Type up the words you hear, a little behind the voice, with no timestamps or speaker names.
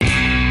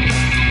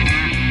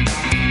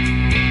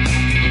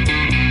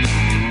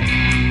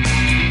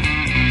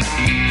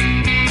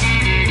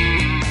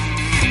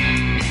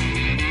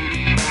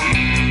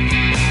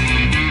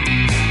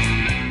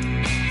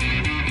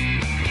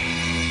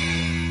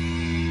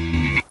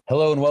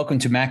Hello and welcome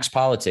to Max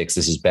Politics.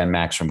 This is Ben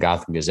Max from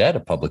Gotham Gazette,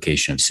 a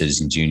publication of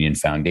Citizens Union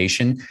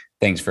Foundation.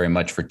 Thanks very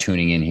much for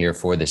tuning in here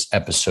for this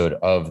episode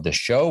of the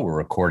show. We're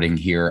recording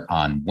here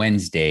on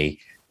Wednesday,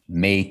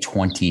 May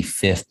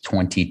 25th,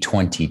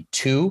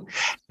 2022.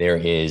 There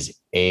is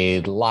a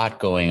lot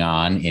going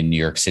on in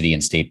New York City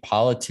and state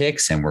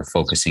politics, and we're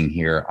focusing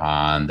here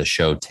on the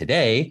show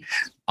today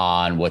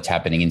on what's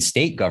happening in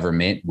state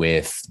government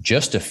with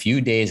just a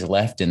few days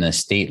left in the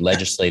state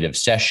legislative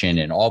session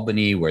in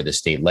Albany, where the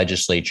state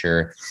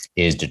legislature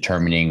is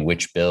determining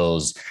which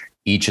bills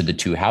each of the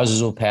two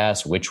houses will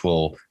pass, which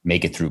will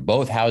make it through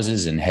both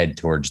houses and head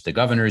towards the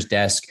governor's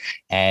desk,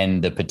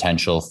 and the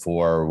potential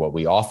for what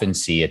we often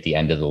see at the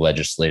end of the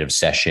legislative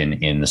session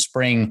in the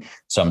spring,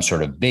 some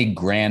sort of big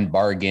grand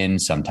bargain,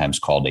 sometimes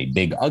called a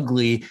big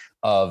ugly,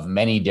 of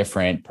many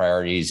different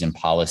priorities and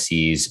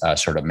policies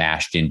sort of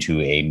mashed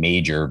into a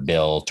major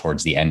bill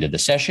towards the end of the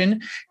session.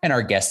 And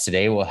our guest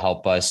today will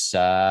help us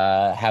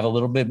have a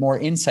little bit more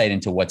insight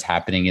into what's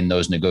happening in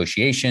those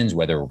negotiations,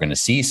 whether we're going to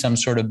see some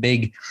sort of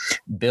big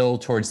bill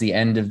towards the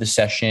end of the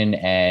session,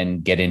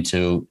 and get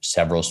into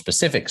several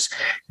specifics.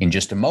 In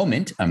just a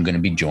moment, I'm going to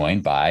be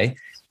joined by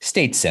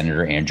State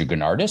Senator Andrew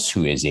Gounartes,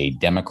 who is a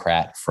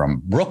Democrat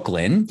from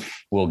Brooklyn.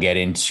 We'll get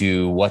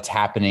into what's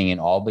happening in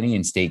Albany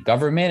and state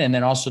government, and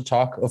then also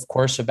talk, of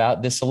course,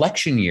 about this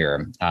election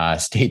year.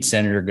 State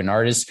Senator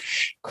Gounartes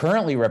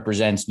currently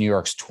represents New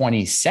York's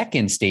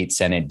 22nd State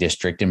Senate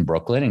district in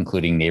Brooklyn,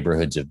 including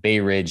neighborhoods of Bay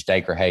Ridge,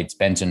 Dyker Heights,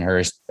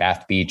 Bensonhurst,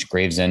 Bath Beach,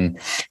 Gravesend,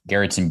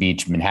 Gerritsen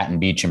Beach, Manhattan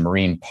Beach, and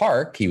Marine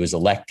Park. He was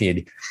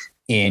elected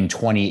in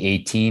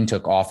 2018,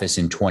 took office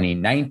in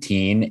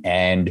 2019,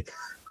 and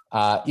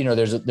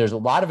there's a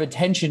lot of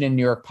attention in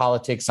New York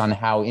politics on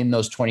how in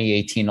those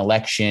 2018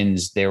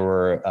 elections, there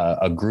were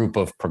a group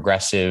of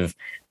progressive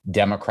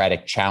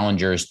Democratic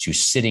challengers to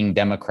sitting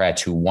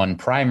Democrats who won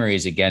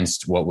primaries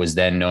against what was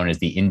then known as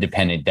the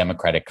Independent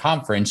Democratic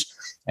Conference.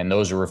 And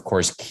those are, of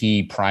course,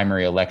 key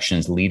primary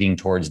elections leading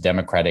towards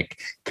Democratic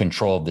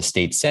control of the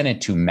state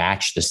Senate to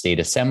match the state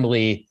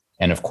assembly.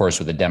 And of course,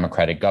 with a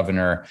Democratic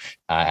governor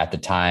at the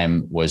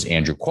time was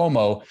Andrew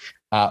Cuomo.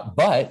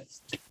 But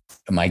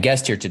my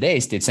guest here today,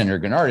 State Senator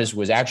Gounartes,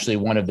 was actually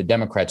one of the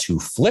Democrats who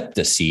flipped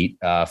a seat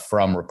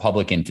from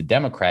Republican to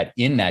Democrat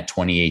in that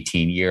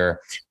 2018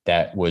 year.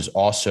 That was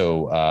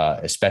also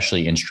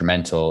especially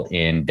instrumental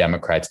in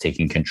Democrats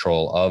taking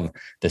control of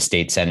the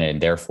state Senate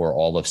and therefore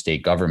all of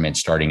state government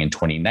starting in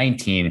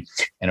 2019.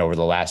 And over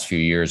the last few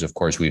years, of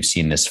course, we've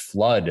seen this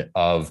flood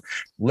of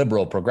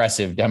liberal,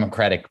 progressive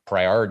Democratic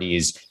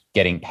priorities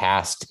getting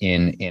passed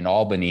in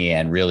Albany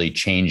and really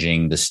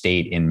changing the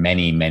state in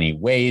many, many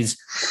ways.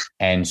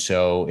 And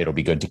so it'll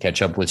be good to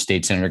catch up with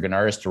State Senator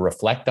Gounartes to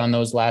reflect on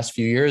those last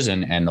few years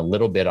and a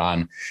little bit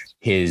on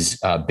his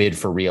bid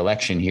for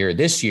reelection here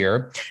this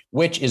year,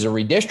 which is a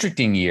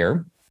redistricting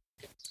year.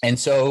 And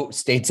so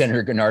State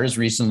Senator Gounartes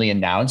recently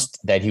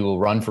announced that he will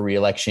run for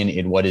reelection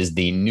in what is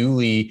the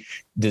newly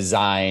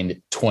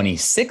designed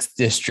 26th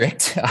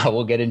district.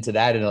 We'll get into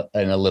that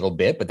in a little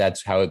bit, but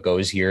that's how it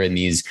goes here in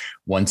these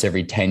once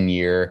every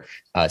 10-year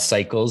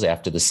cycles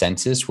after the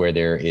census, where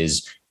there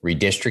is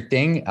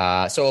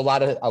redistricting. So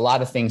a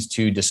lot of things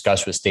to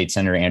discuss with State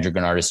Senator Andrew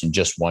Gounartes in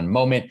just one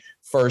moment.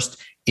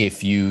 First,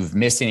 if you've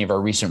missed any of our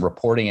recent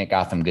reporting at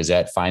Gotham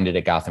Gazette, find it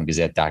at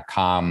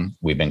gothamgazette.com.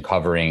 We've been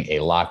covering a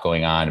lot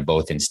going on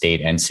both in state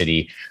and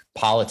city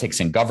politics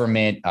and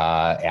government.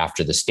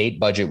 After the state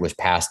budget was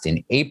passed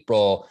in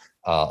April,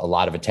 a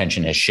lot of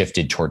attention has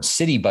shifted towards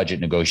city budget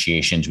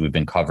negotiations. We've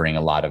been covering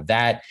a lot of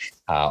that,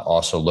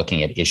 also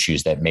looking at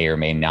issues that may or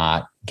may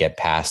not get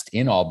passed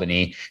in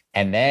Albany.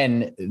 And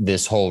then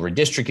this whole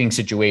redistricting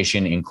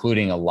situation,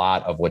 including a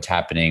lot of what's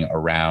happening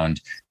around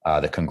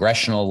the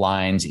congressional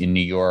lines in New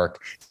York.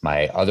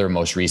 My other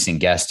most recent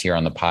guest here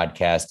on the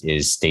podcast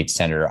is State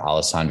Senator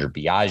Alessandra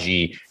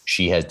Biaggi.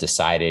 She has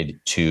decided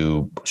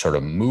to sort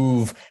of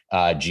move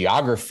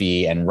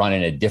geography and run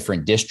in a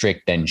different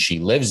district than she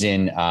lives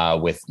in,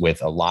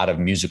 with a lot of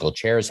musical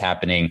chairs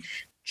happening.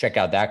 Check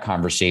out that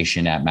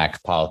conversation at Max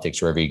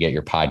Politics, wherever you get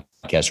your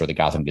podcast, or the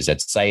Gotham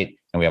Gazette site.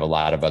 And we have a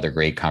lot of other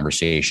great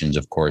conversations,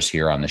 of course,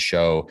 here on the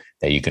show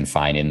that you can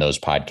find in those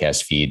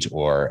podcast feeds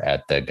or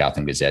at the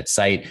Gotham Gazette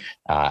site.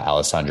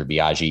 Alessandra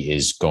Biaggi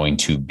is going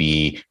to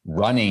be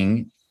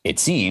running, it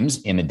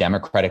seems, in the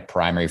Democratic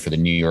primary for the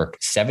New York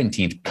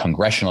 17th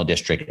congressional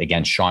district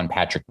against Sean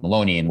Patrick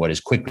Maloney in what is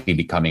quickly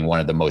becoming one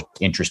of the most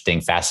interesting,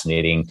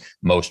 fascinating,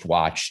 most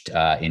watched,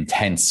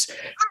 intense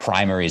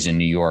primaries in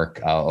New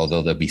York,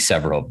 although there'll be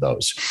several of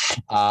those.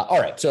 All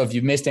right. So if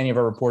you've missed any of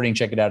our reporting,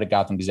 check it out at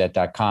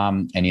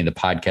gothamgazette.com. Any of the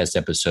podcast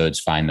episodes,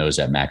 find those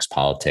at Max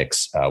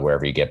Politics,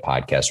 wherever you get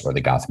podcasts, or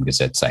the Gotham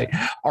Gazette site.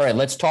 All right.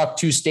 Let's talk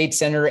to State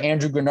Senator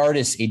Andrew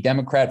Gounartes, a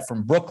Democrat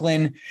from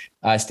Brooklyn.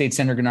 State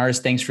Senator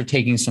Gounartes, thanks for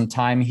taking some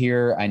time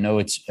here. I know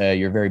it's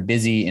you're very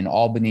busy in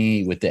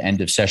Albany with the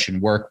end of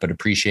session work, but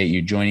appreciate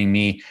you joining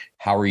me.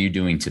 How are you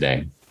doing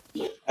today?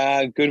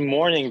 Good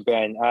morning,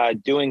 Ben.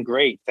 Doing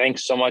great.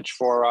 Thanks so much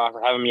for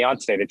having me on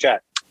today to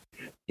chat.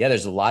 Yeah,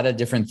 there's a lot of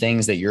different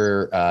things that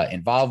you're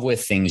involved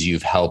with, things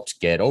you've helped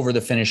get over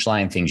the finish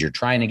line, things you're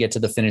trying to get to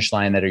the finish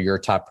line that are your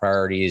top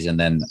priorities, and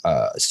then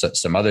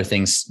some other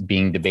things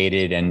being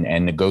debated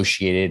and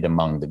negotiated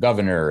among the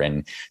governor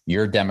and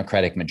your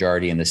Democratic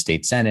majority in the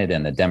state Senate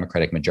and the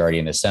Democratic majority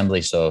in the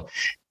Assembly. So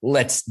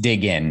let's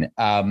dig in.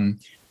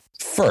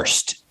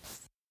 First,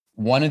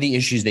 one of the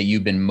issues that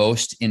you've been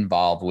most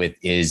involved with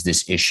is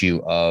this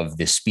issue of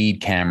the speed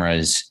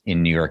cameras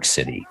in New York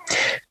City.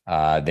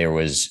 There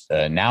was an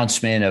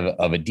announcement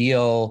of a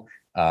deal.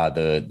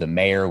 The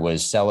mayor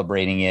was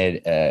celebrating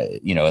it.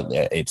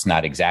 It's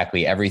not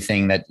exactly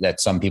everything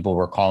that some people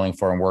were calling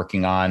for and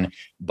working on,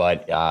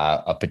 but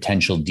a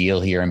potential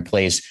deal here in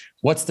place.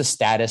 What's the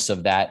status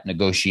of that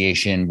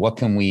negotiation? What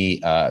can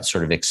we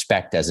sort of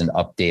expect as an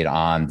update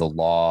on the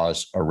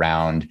laws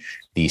around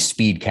the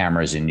speed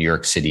cameras in New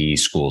York City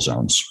school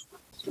zones?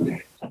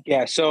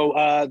 Yeah,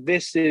 so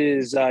this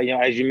is,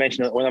 as you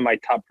mentioned, one of my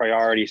top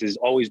priorities has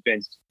always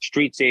been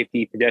street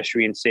safety,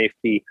 pedestrian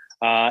safety,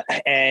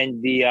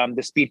 and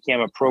the speed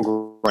camera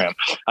program.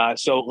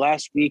 So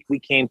last week we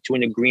came to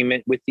an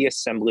agreement with the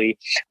Assembly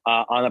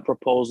on a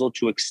proposal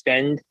to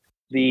extend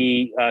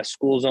the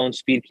school zone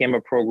speed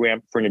camera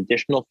program for an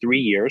additional 3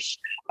 years.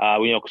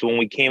 Because when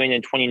we came in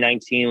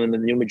 2019, when the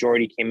new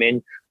majority came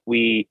in,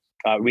 we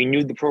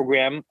renewed the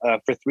program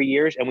for 3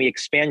 years, and we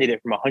expanded it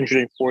from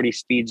 140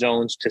 speed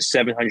zones to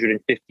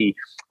 750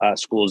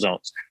 school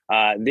zones.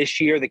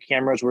 This year, the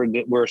cameras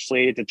were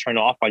slated to turn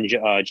off on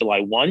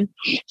July 1.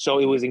 So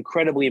it was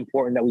incredibly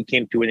important that we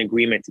came to an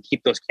agreement to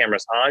keep those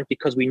cameras on,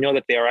 because we know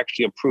that they are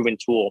actually a proven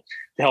tool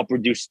to help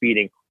reduce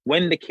speeding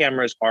when the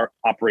cameras are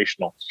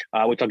operational,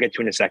 which I'll get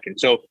to in a second.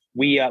 So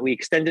we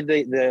extended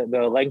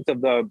the length of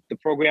the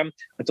program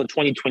until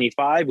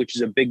 2025, which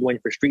is a big win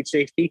for street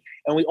safety.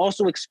 And we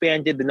also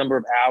expanded the number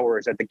of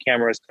hours that the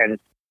cameras can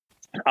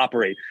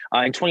operate.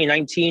 In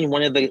 2019,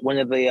 one of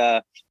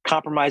the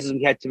compromises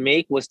we had to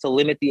make was to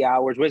limit the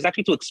hours, was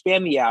actually to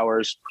expand the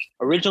hours.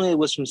 Originally, it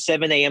was from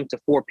 7 a.m. to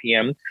 4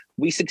 p.m.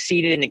 We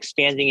succeeded in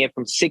expanding it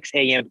from 6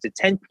 a.m. to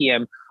 10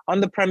 p.m.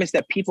 on the premise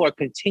that people are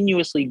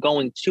continuously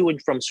going to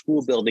and from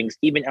school buildings,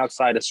 even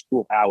outside of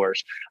school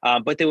hours.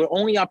 But they were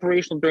only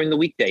operational during the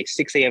weekday,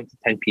 6 a.m. to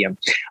 10 p.m.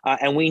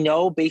 And we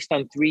know, based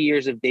on 3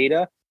 years of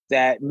data,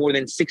 that more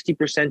than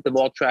 60% of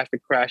all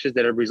traffic crashes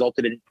that have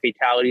resulted in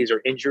fatalities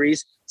or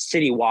injuries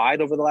citywide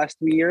over the last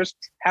 3 years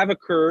have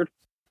occurred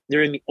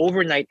during the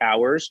overnight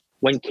hours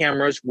when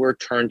cameras were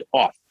turned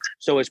off.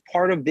 So as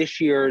part of this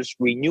year's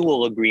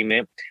renewal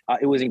agreement,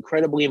 it was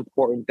incredibly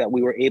important that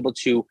we were able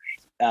to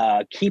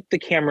keep the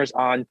cameras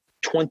on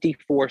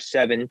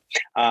 24/7,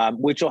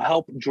 which will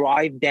help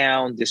drive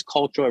down this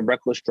culture of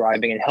reckless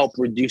driving and help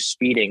reduce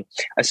speeding,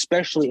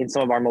 especially in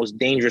some of our most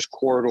dangerous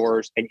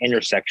corridors and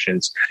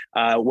intersections.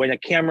 When a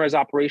camera is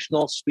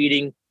operational,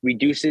 speeding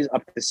reduces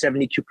up to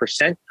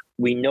 72%.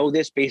 We know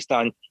this based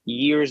on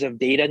years of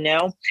data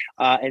now.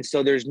 And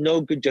so there's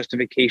no good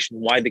justification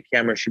why the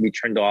camera should be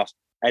turned off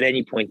at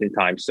any point in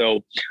time.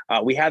 So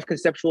we have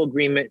conceptual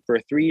agreement for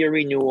a 3-year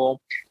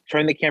renewal,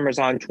 turn the cameras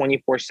on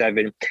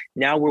 24/7.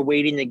 Now we're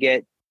waiting to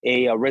get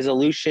a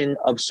resolution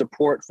of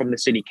support from the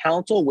city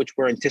council, which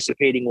we're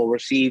anticipating we'll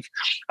receive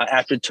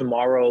after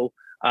tomorrow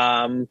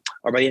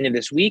or by the end of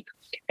this week.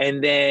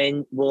 And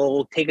then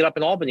we'll take it up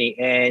in Albany,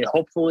 and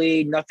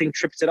hopefully nothing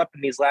trips it up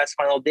in these last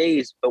final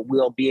days, but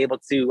we'll be able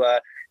to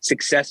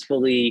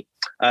successfully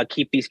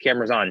keep these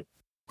cameras on.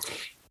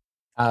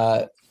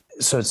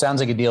 So it sounds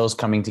like a deal is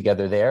coming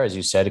together there, as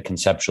you said, a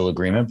conceptual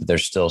agreement, but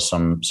there's still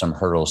some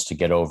hurdles to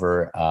get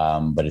over.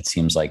 But it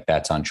seems like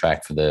that's on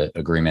track for the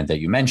agreement that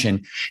you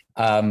mentioned.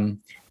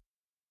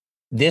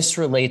 This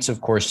relates, of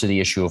course, to the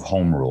issue of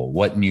home rule,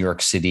 what New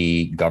York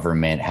City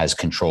government has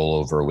control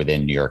over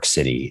within New York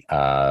City.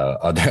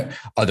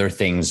 Other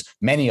things,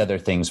 many other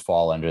things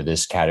fall under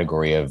this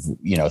category of,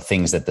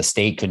 things that the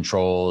state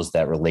controls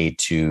that relate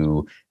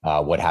to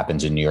what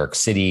happens in New York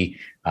City,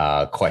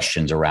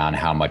 questions around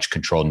how much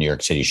control New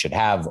York City should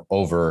have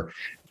over,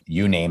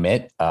 you name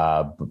it.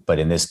 But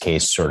in this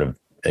case, sort of,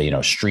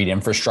 street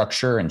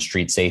infrastructure and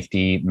street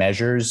safety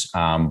measures.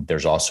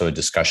 There's also a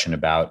discussion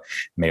about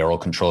mayoral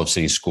control of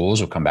city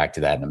schools. We'll come back to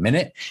that in a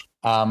minute.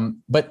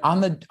 But on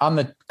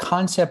the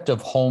concept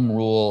of home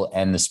rule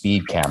and the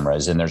speed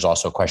cameras, and there's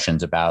also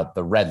questions about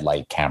the red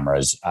light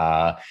cameras,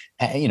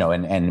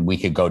 and we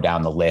could go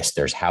down the list.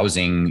 There's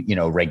housing,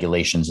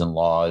 regulations and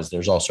laws.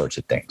 There's all sorts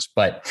of things.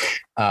 But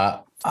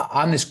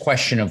on this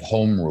question of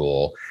home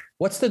rule,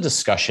 what's the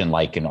discussion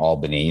like in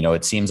Albany?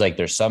 It seems like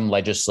there's some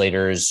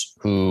legislators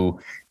who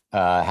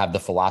have the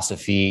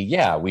philosophy,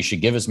 we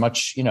should give as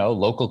much,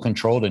 local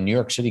control to New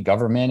York City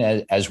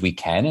government as we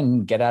can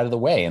and get out of the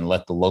way and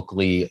let the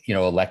locally,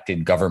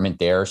 elected government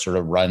there sort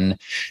of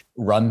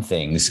run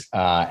things.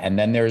 And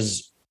then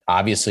there's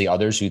obviously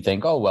others who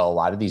think, oh, well, a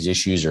lot of these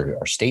issues are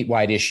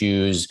statewide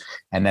issues.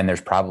 And then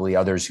there's probably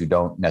others who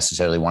don't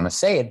necessarily want to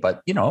say it,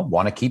 but,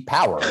 want to keep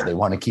power. They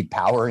want to keep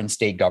power in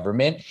state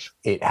government.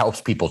 It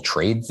helps people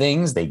trade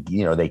things. They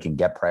can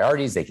get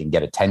priorities. They can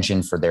get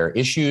attention for their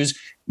issues.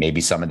 Maybe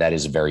some of that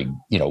is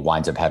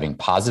winds up having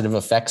positive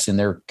effects in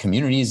their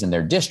communities and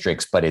their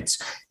districts, but it's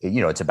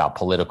about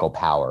political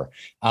power.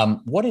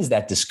 What is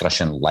that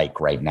discussion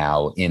like right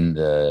now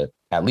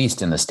at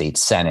least in the state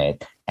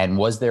Senate? And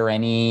was there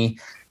any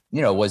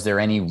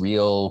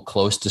real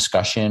close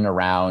discussion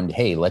around,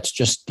 hey, let's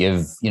just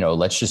give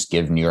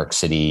New York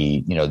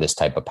City, this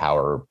type of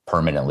power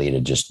permanently to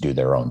just do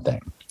their own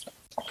thing?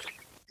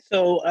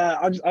 So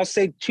I'll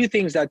say two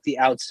things at the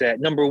outset.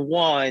 Number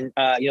one,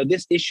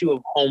 this issue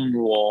of home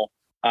rule,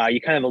 you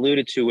kind of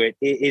alluded to it,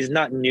 is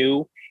not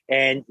new.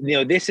 And,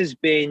 this has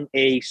been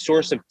a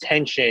source of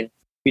tension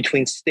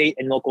between state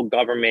and local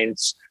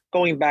governments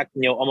going back,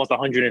 almost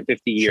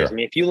 150 years. Sure. I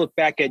mean, if you look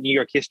back at New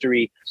York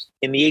history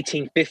in the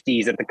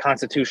 1850s at the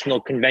constitutional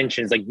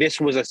conventions, like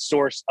this was a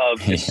source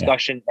of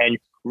discussion and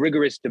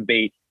rigorous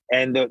debate,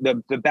 and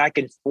the back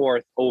and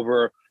forth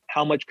over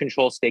how much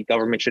control state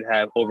government should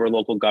have over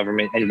local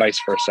government and vice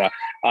versa.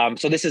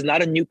 So this is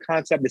not a new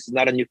concept. This is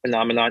not a new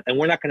phenomenon. And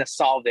we're not going to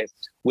solve it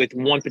with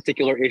one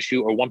particular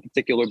issue or one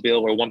particular bill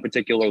or one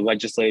particular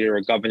legislator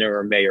or governor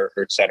or mayor,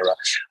 or et cetera.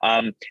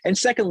 And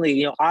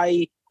secondly,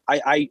 I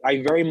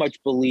very much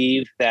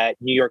believe that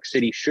New York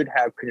City should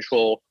have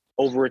control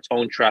over its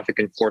own traffic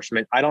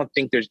enforcement. I don't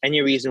think there's any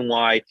reason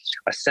why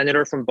a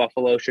senator from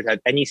Buffalo should have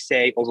any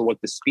say over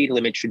what the speed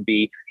limit should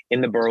be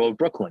in the borough of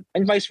Brooklyn,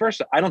 and vice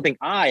versa. I don't think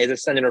I, as a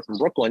senator from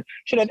Brooklyn,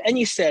 should have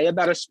any say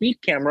about a speed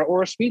camera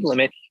or a speed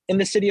limit in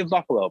the city of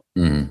Buffalo.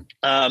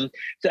 Mm-hmm.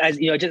 So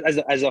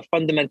as a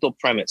fundamental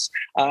premise,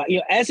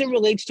 as it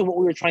relates to what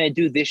we were trying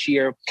to do this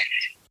year,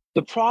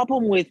 the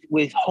problem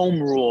with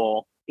home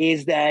rule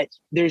is that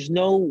there's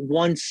no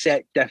one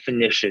set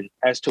definition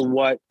as to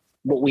what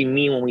we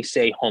mean when we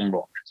say home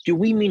rule. Do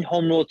we mean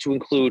home rule to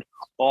include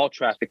all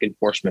traffic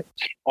enforcement,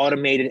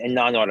 automated and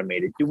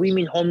non-automated? Do we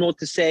mean home rule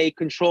to say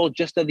control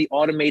just of the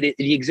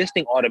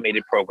existing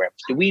automated programs?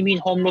 Do we mean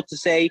home rule to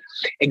say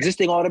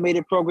existing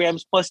automated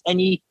programs plus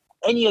any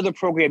other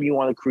program you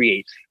want to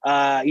create?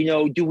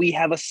 Do we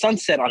have a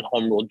sunset on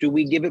home rule? Do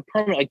we give it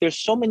permanent? Like, there's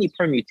so many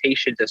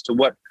permutations as to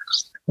what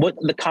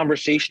the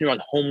conversation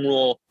around home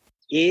rule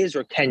is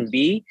or can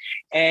be.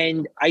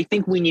 And I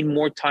think we need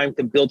more time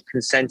to build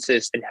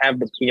consensus and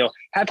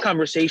have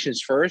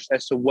conversations first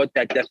as to what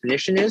that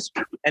definition is,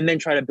 and then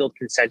try to build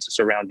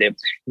consensus around it.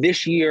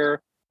 This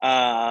year,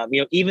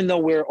 even though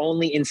we're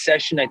only in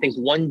session, I think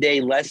one day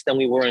less than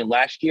we were in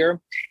last year,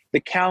 the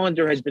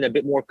calendar has been a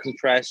bit more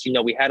compressed.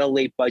 We had a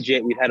late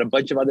budget. We've had a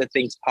bunch of other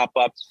things pop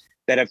up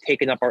that have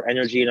taken up our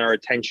energy and our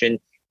attention.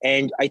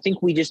 And I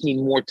think we just need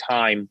more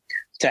time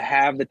to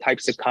have the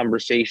types of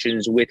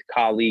conversations with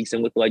colleagues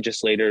and with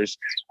legislators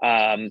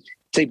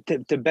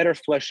to better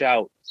flesh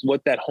out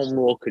what that home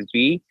rule could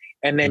be,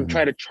 and then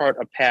try to chart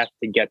a path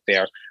to get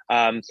there.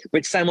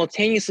 But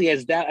simultaneously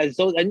as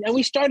those, and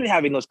we started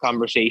having those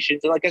conversations,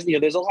 and like I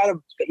said, there's a lot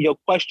of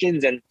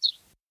questions and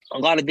a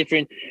lot of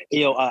different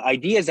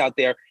ideas out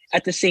there.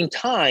 At the same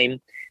time,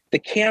 the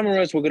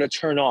cameras were going to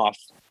turn off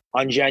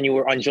on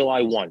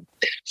July 1.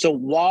 So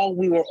while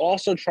we were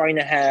also trying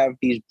to have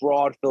these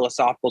broad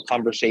philosophical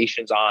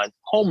conversations on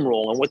home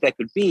rule and what that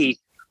could be,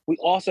 we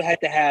also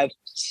had to have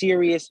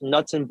serious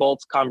nuts and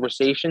bolts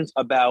conversations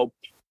about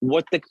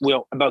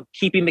about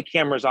keeping the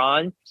cameras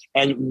on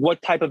and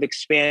what type of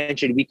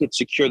expansion we could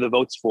secure the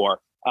votes for,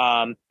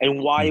 and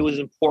why it was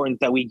important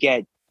that we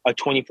get a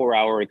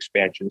 24-hour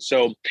expansion.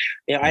 So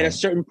at a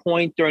certain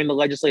point during the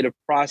legislative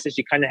process,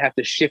 you kind of have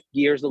to shift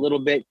gears a little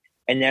bit.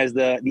 And as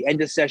the end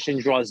of session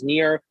draws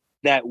near,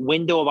 that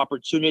window of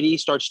opportunity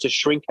starts to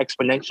shrink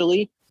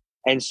exponentially.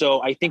 And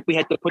so I think we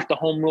had to put the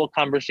home rule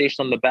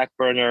conversation on the back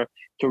burner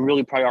to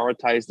really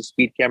prioritize the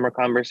speed camera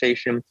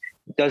conversation.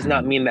 It does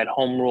not mean that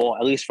home rule,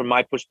 at least from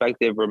my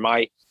perspective or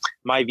my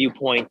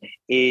viewpoint,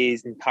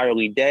 is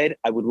entirely dead.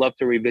 I would love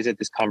to revisit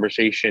this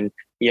conversation,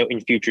 in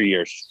future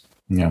years.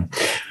 Yeah.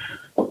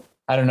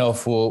 I don't know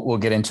if we'll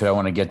get into it. I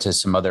want to get to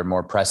some other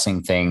more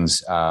pressing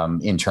things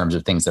in terms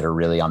of things that are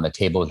really on the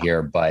table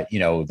here. But,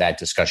 that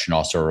discussion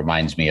also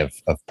reminds me of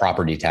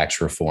property tax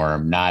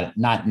reform,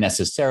 not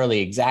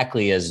necessarily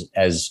exactly as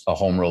a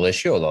home rule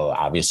issue, although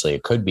obviously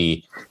it could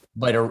be,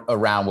 but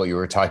around what you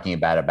were talking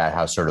about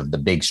how sort of the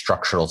big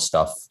structural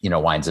stuff,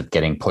 winds up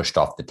getting pushed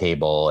off the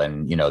table.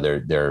 And,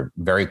 there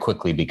very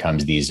quickly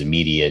becomes these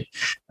immediate,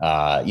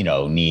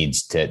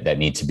 needs that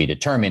need to be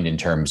determined in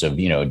terms of,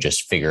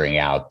 just figuring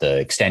out the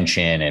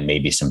extension and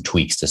maybe some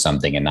tweaks to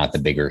something and not the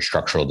bigger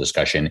structural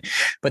discussion.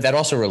 But that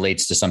also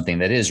relates to something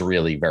that is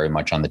really very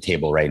much on the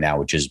table right now,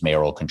 which is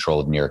mayoral control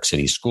of New York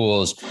City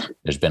schools.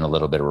 There's been a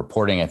little bit of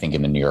reporting, I think,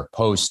 in the New York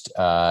Post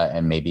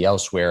and maybe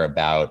elsewhere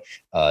about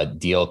a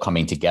deal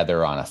coming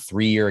together on a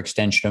 3-year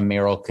extension of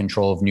mayoral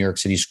control of New York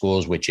City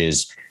schools, which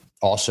is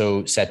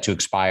also set to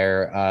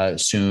expire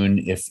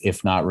soon,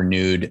 if not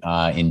renewed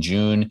in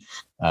June.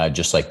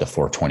 just like the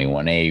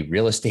 421A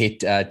real estate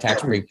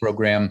tax break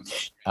program.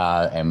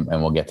 And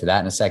we'll get to that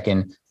in a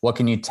second. What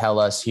can you tell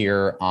us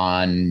here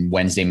on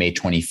Wednesday, May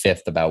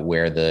 25th, about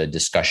where the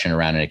discussion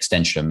around an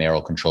extension of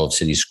mayoral control of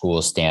city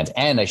schools stands?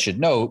 And I should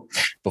note,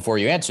 before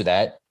you answer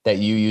that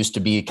you used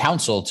to be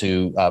counsel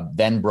to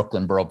then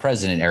Brooklyn Borough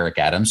President Eric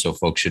Adams. So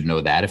folks should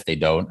know that if they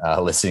don't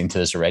listening to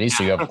this already.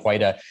 So you have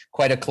quite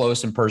a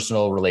close and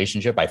personal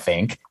relationship, I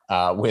think,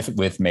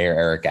 with Mayor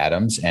Eric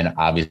Adams, and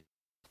obviously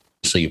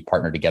you've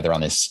partnered together on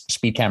this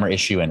speed camera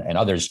issue and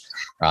others.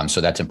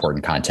 So that's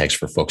important context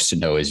for folks to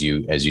know as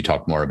you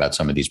talk more about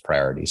some of these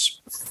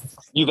priorities.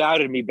 You've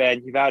outed me,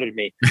 Ben. You've outed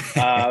me.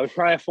 I was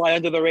trying to fly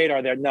under the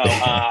radar there. No,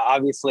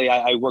 obviously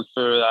I worked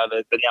for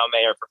the now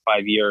mayor for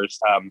 5 years.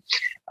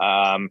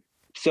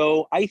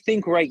 So I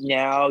think right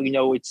now,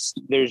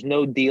 there's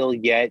no deal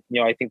yet.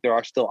 I think there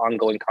are still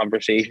ongoing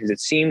conversations. It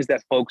seems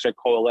that folks are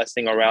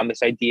coalescing around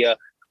this idea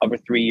of a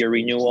 3-year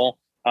renewal.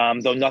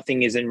 Though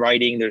nothing is in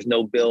writing, there's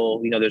no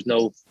bill, there's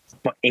no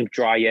ink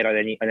dry yet on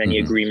any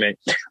agreement.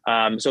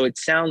 So it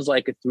sounds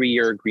like a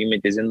 3-year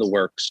agreement is in the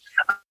works.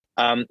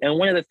 And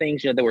one of the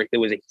things, there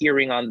was a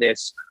hearing on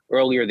this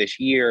earlier this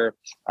year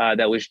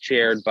that was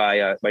chaired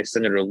by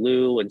Senator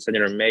Lieu and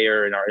Senator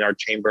Mayer in our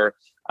chamber.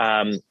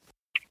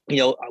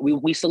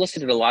 We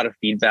solicited a lot of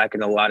feedback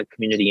and a lot of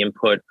community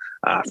input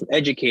from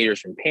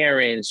educators, from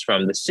parents,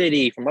 from the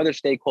city, from other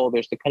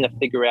stakeholders to kind of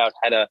figure out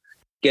how to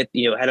get,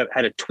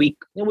 how to tweak.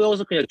 We always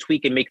look to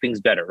tweak and make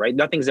things better, right?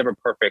 Nothing's ever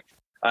perfect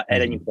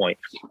at any point.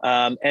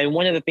 And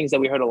one of the things that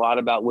we heard a lot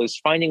about was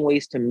finding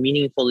ways to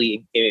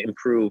meaningfully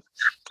improve,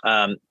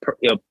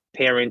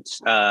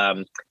 parents'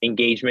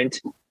 engagement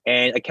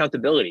and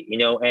accountability,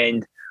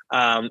 and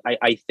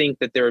I think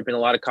that there have been a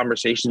lot of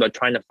conversations about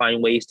trying to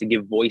find ways to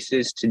give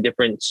voices to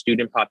different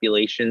student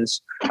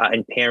populations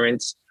and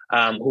parents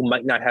who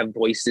might not have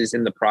voices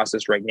in the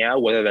process right now,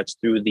 whether that's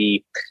through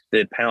the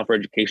Panel for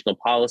Educational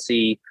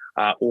Policy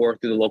or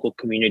through the local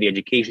community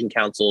education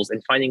councils,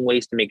 and finding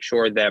ways to make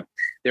sure that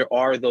there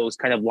are those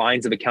kind of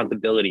lines of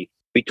accountability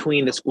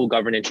between the school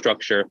governance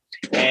structure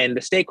and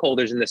the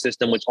stakeholders in the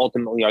system, which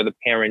ultimately are the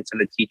parents and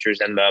the teachers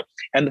and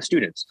the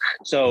students.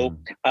 So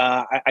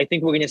I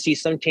think we're going to see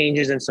some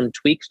changes and some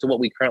tweaks to what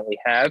we currently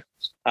have.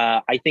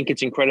 I think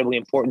it's incredibly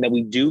important that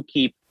we do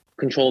keep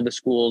control of the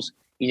schools,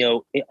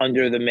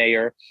 under the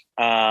mayor,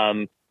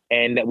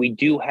 and that we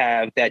do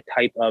have that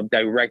type of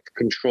direct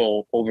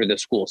control over the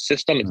school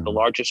system. It's the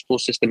largest school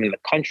system in the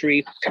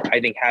country. I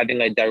think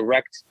having a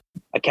direct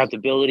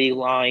accountability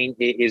line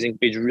is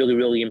really,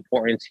 really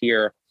important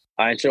here,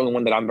 and certainly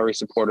one that I'm very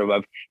supportive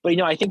of.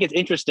 But, I think it's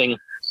interesting.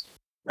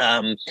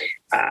 A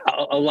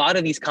lot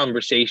of these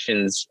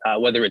conversations,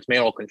 whether it's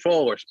mayoral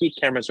control or speed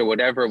cameras or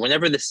whatever,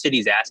 whenever the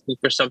city's asking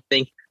for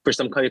something, for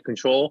some kind of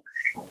control,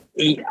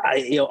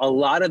 a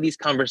lot of these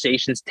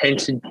conversations tend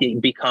to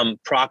become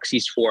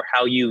proxies for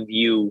how you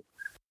view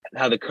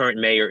how the current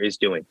mayor is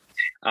doing.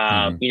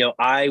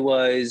 I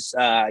was,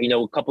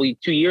 2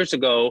 years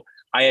ago,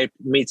 I had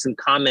made some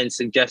comments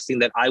suggesting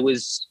that I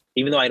was,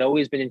 even though I'd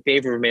always been in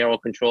favor of mayoral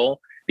control,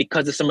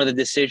 because of some of the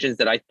decisions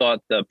that I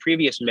thought the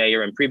previous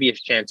mayor and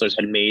previous chancellors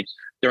had made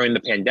during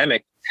the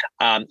pandemic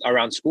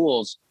around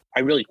schools, I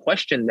really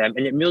questioned them.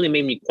 And it really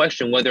made me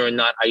question whether or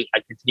not I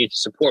continue to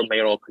support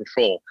mayoral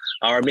control,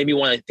 or maybe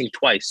want to think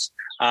twice.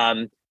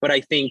 But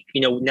I think,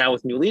 now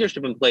with new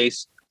leadership in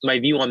place, my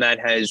view on that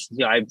has,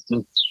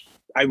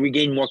 I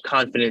regained more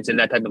confidence in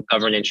that type of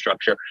governance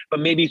structure.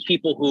 But maybe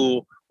people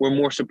who were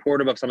more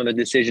supportive of some of the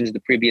decisions the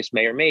previous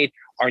mayor made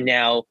are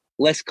now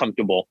less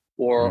comfortable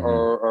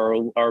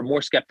or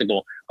more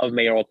skeptical of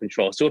mayoral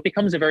control. So it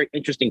becomes a very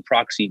interesting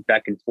proxy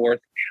back and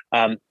forth.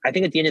 I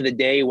think at the end of the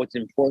day, what's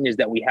important is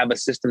that we have a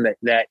system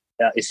that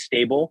is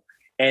stable,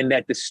 and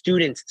that the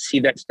students see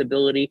that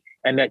stability,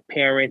 and that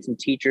parents and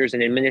teachers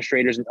and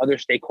administrators and other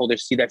stakeholders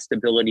see that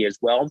stability as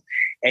well.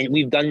 And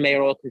we've done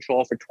mayoral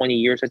control for 20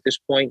 years at this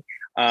point.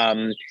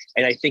 And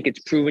I think it's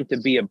proven to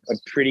be a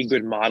pretty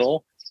good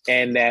model,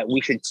 and that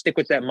we should stick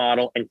with that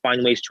model and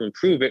find ways to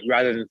improve it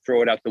rather than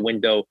throw it out the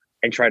window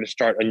and try to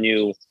start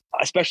anew,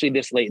 especially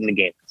this late in the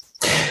game.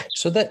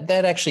 So that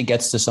actually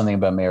gets to something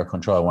about mayoral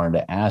control I wanted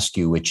to ask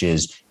you, which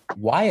is,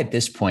 why at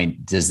this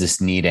point does this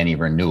need any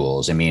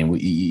renewals? I mean,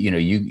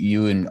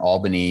 you in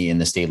Albany in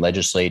the state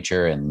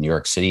legislature and New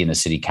York City in the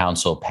city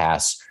council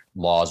pass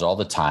laws all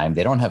the time.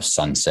 They don't have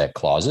sunset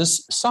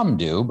clauses. Some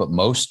do, but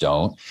most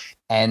don't.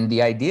 And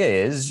the idea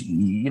is,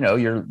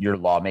 your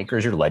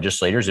lawmakers, your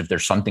legislators, if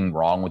there's something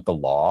wrong with the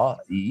law,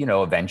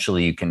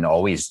 eventually you can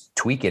always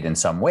tweak it in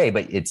some way,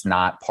 but it's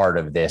not part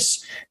of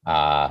this,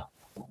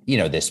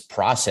 this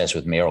process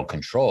with mayoral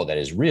control that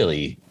has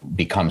really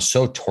become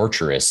so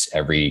torturous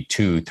every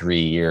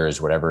 2-3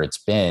 years, whatever it's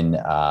been.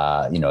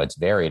 It's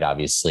varied,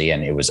 obviously,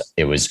 and it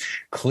was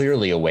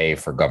clearly a way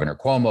for Governor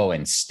Cuomo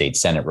and state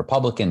Senate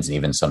Republicans and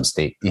even some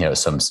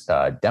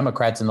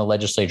Democrats in the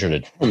legislature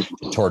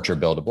to torture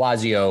Bill de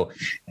Blasio.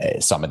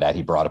 Some of that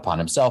he brought upon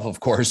himself, of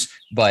course,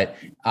 but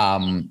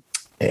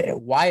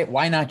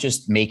why not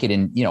just make it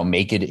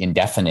make it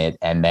indefinite,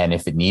 and then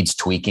if it needs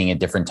tweaking at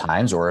different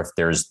times, or if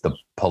there's the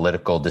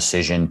political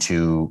decision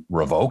to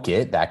revoke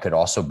it, that could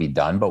also be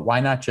done. But why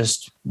not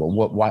just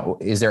why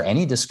is there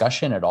any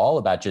discussion at all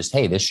about just,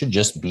 hey, this should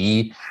just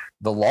be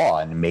the law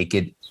and make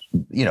it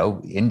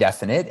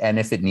indefinite, and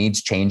if it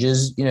needs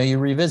changes, you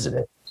revisit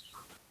it?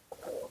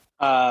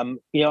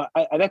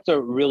 That's a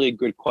really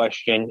good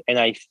question, and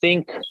I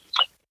think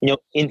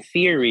in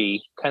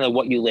theory, kind of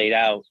what you laid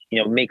out,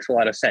 makes a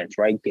lot of sense,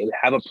 right?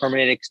 Have a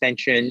permanent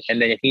extension,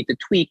 and then if you need to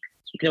tweak,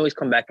 you can always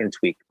come back and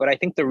tweak. But I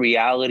think the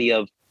reality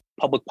of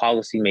public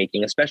policy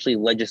making, especially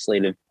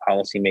legislative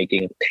policy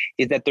making,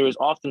 is that there is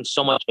often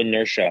so much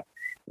inertia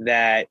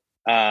that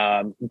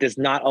does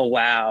not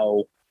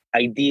allow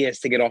ideas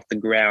to get off the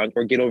ground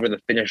or get over the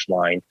finish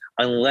line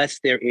unless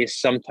there is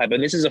some type,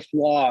 and this is a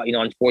flaw,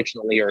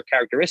 unfortunately, or a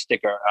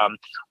characteristic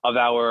of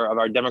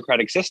our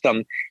democratic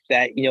system,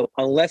 that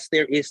unless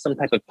there is some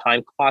type of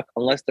time clock,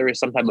 unless there is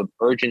some type of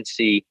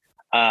urgency,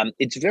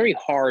 it's very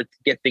hard to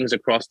get things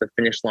across the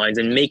finish lines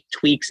and make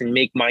tweaks and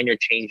make minor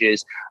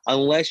changes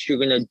unless you're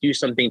going to do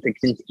something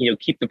to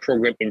keep the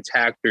program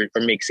intact or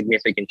make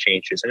significant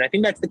changes. And I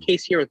think that's the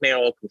case here with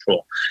mayoral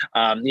control.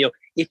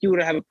 If you were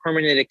to have a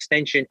permanent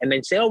extension and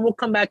then say, oh, we'll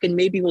come back and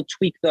maybe we'll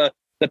tweak the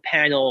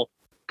panel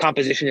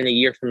composition in a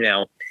year from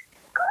now,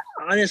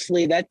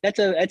 honestly, that's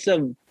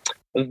a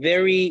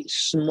very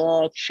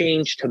small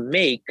change to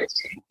make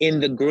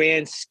in the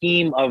grand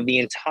scheme of the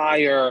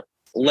entire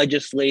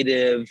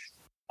legislative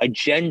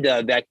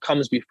agenda that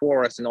comes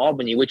before us in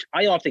Albany, which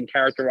I often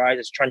characterize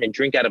as trying to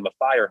drink out of a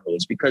fire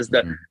hose, because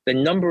the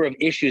number of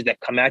issues that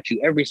come at you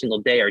every single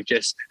day are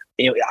just,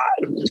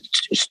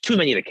 it's too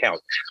many to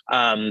count.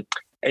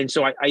 And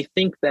so I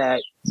think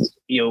that,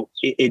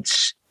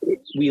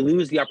 we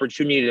lose the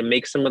opportunity to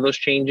make some of those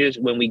changes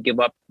when we give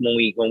up,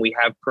 when we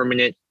have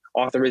permanent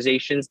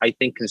authorizations. I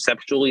think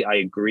conceptually, I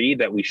agree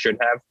that we should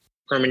have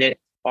permanent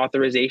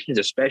authorizations,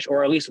 especially,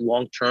 or at least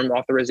long-term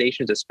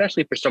authorizations,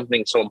 especially for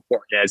something so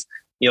important as,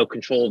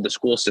 control of the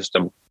school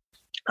system.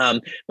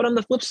 But on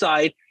the flip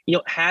side,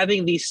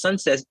 having these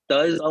sunsets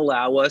does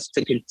allow us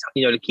to,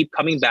 to keep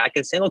coming back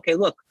and saying, okay,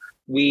 look,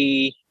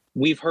 we've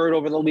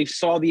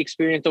saw the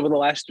experience over the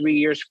last 3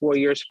 years, 4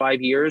 years,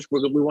 5 years. We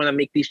want to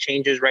make these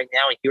changes right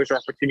now, and here's our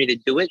opportunity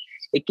to do it.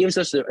 It gives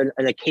us an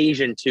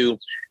occasion to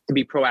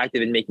be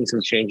proactive in making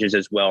some changes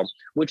as well,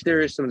 which there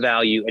is some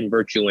value and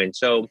virtue in.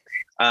 So,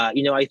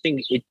 I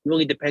think it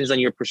really depends on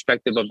your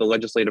perspective of the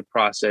legislative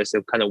process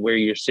and kind of where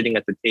you're sitting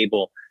at the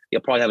table.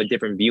 You'll probably have a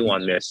different view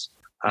on this.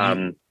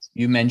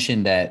 You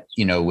mentioned that,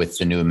 with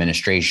the new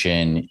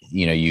administration,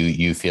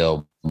 you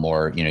feel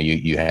more,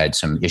 you had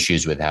some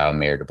issues with how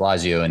Mayor de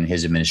Blasio and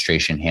his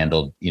administration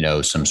handled,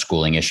 some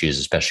schooling issues,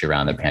 especially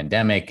around the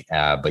pandemic.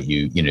 But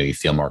you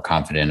feel more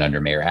confident under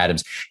Mayor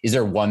Adams. Is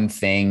there one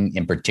thing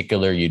in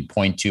particular you'd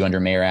point to under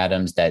Mayor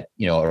Adams that,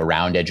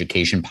 around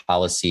education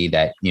policy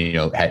that,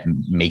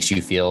 makes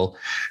you feel,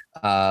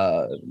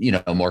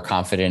 more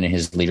confident in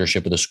his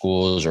leadership of the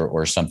schools,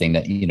 or something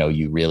that,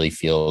 you really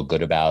feel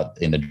good about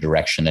in the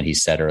direction that he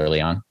set early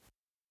on?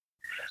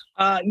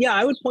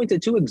 I would point to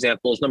two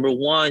examples. Number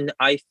one,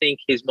 I think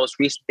his most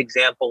recent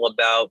example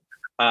about,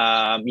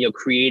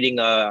 creating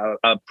a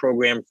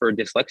program for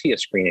dyslexia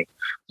screening,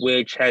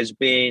 which has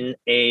been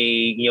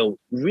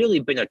really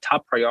been a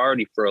top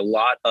priority for a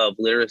lot of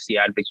literacy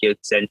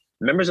advocates and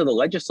members of the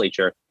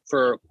legislature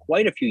for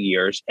quite a few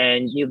years.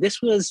 And,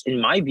 this was, in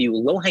my view,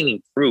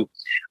 low-hanging fruit.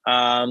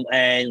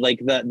 And like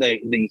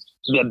the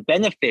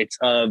benefits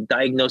of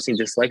diagnosing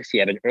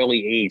dyslexia at an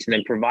early age and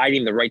then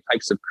providing the right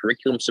types of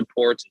curriculum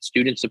supports and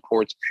student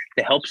supports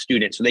to help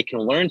students so they can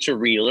learn to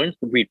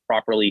read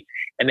properly,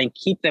 and then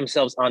keep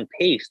themselves on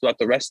pace throughout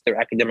the rest of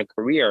their academic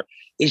career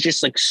is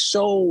just like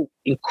so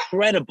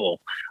incredible.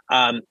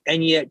 And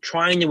yet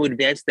trying to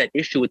advance that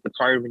issue with the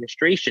prior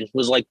administration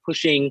was like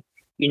pushing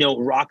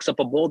rocks up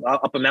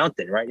a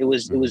mountain, right? It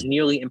was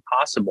nearly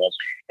impossible.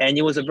 And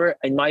it was a very,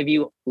 in my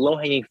view,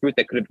 low-hanging fruit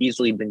that could have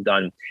easily been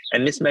done.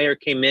 And this mayor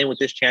came in with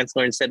this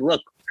chancellor and said, look,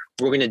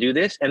 we're going to do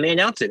this. And they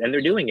announced it, and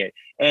they're doing it.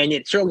 And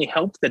it certainly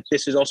helped that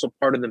this is also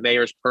part of the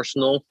mayor's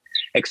personal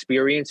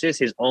experiences,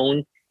 his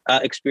own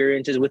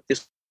experiences with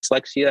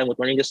dyslexia and with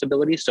learning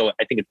disabilities. So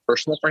I think it's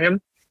personal for him.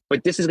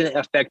 But this is going to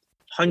affect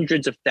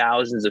hundreds of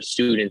thousands of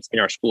students in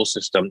our school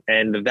system,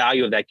 and the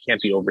value of that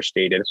can't be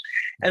overstated.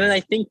 And then I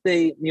think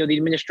the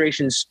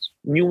administration's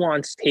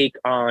nuanced take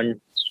on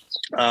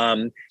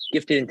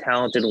gifted and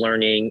talented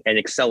learning and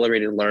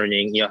accelerated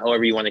learning,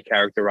 however you want to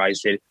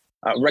characterize it,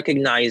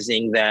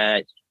 recognizing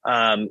that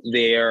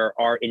there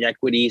are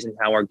inequities in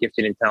how our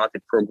gifted and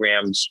talented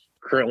programs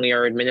currently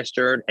are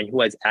administered and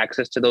who has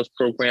access to those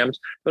programs,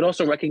 but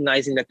also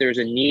recognizing that there's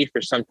a need for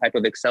some type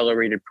of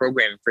accelerated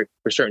program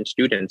for certain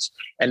students,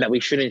 and that we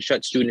shouldn't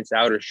shut students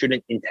out or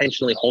shouldn't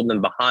intentionally hold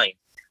them behind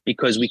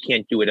because we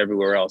can't do it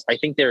everywhere else. I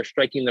think they're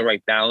striking the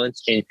right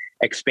balance in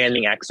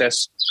expanding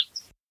access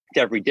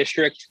to every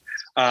district,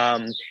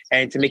 and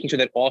to making sure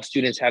that all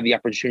students have the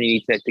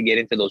opportunity to get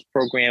into those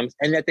programs,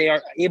 and that they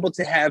are able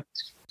to have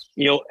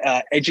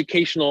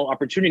educational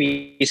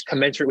opportunities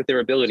commensurate with their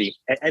ability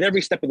at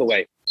every step of the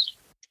way.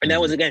 And that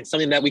was, again,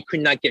 something that we could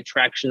not get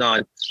traction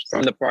on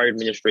from the prior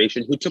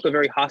administration, who took a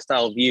very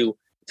hostile view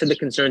to the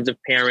concerns of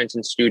parents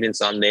and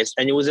students on this.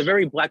 And it was a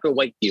very black or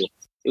white view.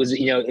 It was,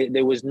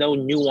 there was no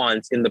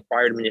nuance in the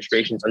prior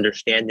administration's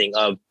understanding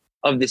of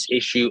this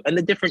issue and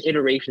the different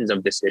iterations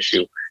of this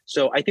issue.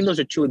 So I think those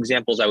are two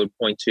examples I would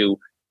point to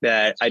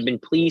that I've been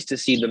pleased to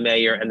see the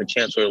mayor and the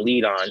chancellor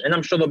lead on. And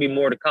I'm sure there'll be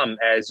more to come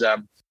as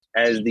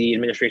the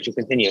administration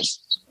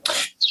continues.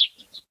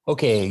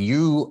 Okay,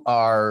 you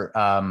are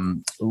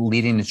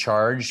leading the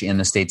charge in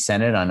the state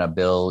Senate on a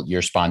bill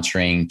you're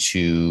sponsoring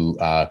to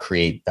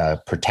create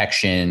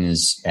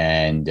protections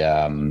and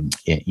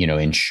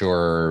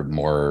ensure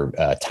more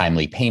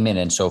timely payment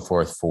and so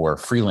forth for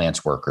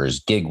freelance workers,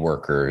 gig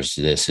workers.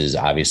 This has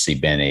obviously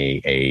been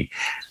a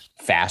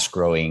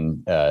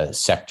fast-growing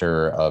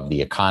sector of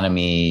the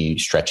economy,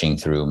 stretching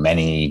through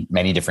many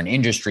different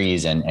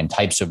industries and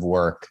types of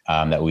work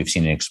that we've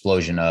seen an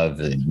explosion of.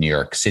 New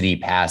York City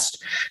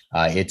passed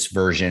its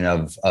version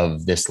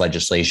of this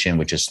legislation,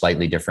 which is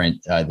slightly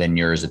different than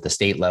yours at the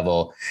state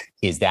level.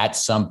 Is that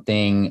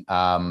something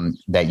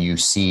that you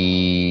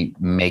see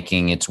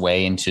making its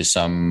way into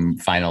some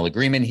final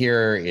agreement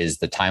here? Is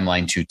the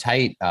timeline too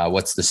tight?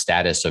 What's the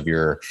status of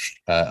your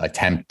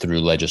attempt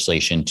through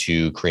legislation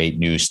to create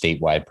new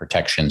statewide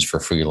protections for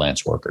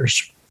freelance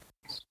workers?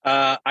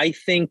 I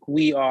think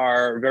we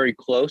are very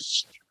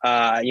close.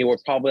 We're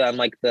probably on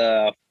like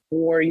the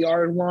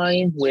 4-yard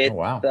line with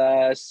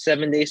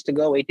 7 days to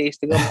go, 8 days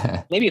to go,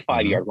 maybe a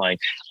 5-yard line.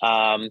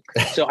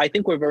 So I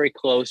think we're very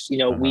close.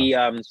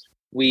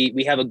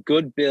 We have a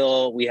good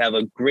bill. We have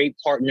a great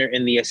partner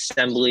in the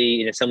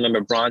Assembly,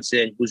 Assemblymember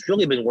Bronson, who's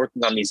really been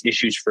working on these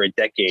issues for a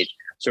decade.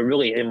 So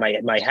really,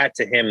 my hat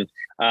to him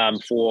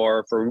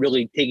for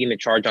really taking the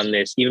charge on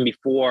this, even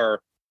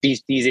before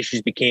these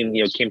issues came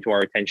to our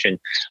attention.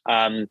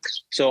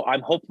 So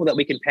I'm hopeful that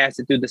we can pass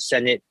it through the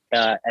Senate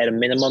at a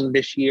minimum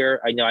this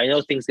year. I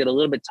know things get a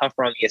little bit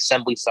tougher on the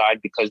Assembly side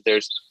because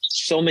there's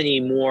so many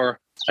more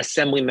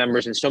Assembly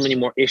members and so many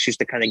more issues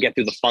to kind of get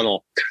through the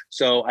funnel.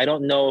 So I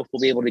don't know if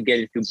we'll be able to get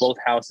it through both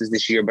houses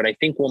this year, but I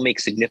think we'll make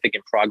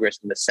significant progress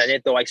in the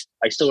Senate, though I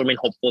still remain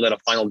hopeful that a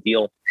final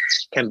deal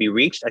can be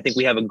reached. I think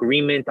we have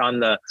agreement on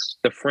the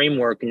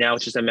framework. Now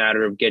it's just a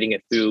matter of getting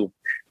it through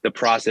the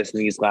process in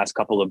these last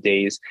couple of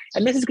days.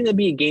 And this is going to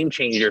be a game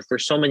changer for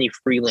so many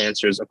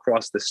freelancers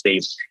across the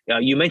state.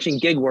 You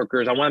mentioned gig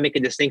workers. I want to make a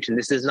distinction.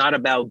 This is not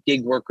about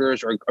gig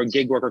workers or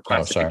gig worker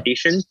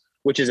classification,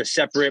 which is a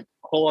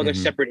whole other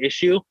separate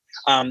issue.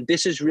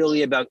 This is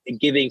really about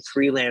giving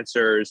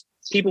freelancers,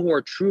 people who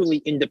are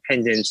truly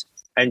independent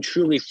and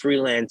truly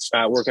freelance,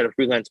 work at a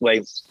freelance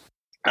way,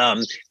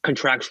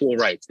 contractual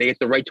rights. They get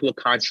the right to a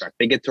contract.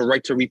 They get the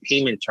right to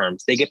repayment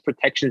terms. They get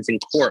protections in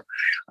court.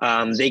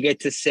 They get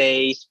to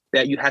say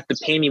that you have to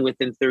pay me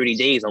within 30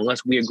 days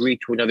unless we agree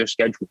to another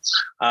schedule.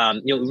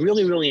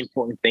 Really, really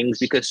important things,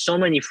 because so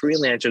many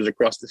freelancers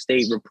across the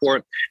state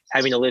report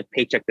having to live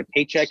paycheck to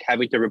paycheck,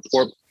 having to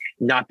report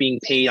not being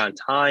paid on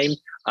time,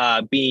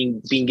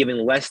 being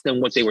given less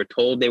than what they were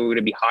told they were going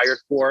to be hired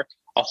for.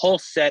 A whole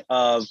set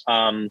of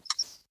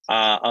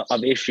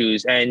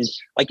issues. And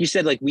like you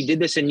said, like we did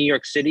this in New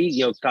York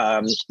City,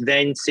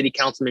 then City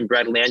Councilman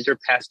Brad Lander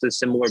passed a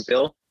similar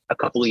bill a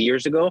couple of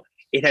years ago.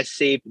 It has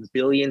saved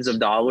billions of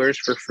dollars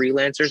for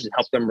freelancers and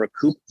helped them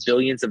recoup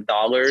billions of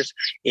dollars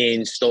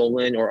in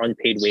stolen or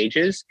unpaid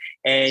wages.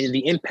 And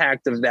the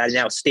impact of that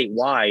now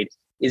statewide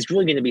is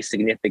really going to be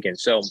significant.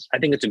 So I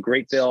think it's a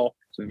great bill.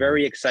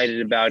 Very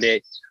excited about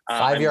it.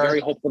 I'm very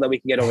hopeful that we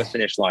can get over the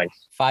finish line.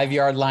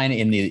 5-yard line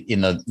in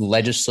the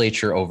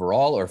legislature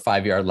overall, or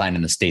 5-yard line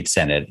in the state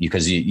Senate?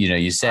 Because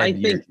you said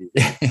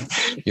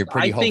you're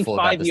pretty hopeful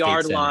about the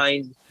state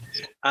Senate.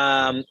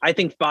 I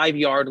think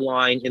 5-yard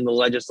line in the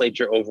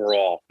legislature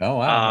overall. Oh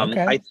wow!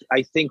 Okay.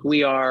 I think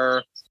we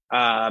are.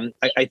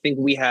 I think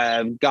we've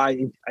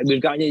gotten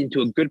it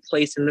into a good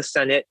place in the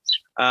Senate.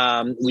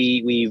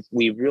 We've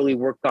really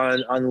worked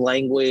on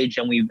language,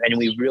 and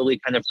we've really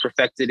kind of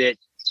perfected it.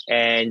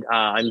 And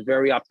I'm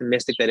very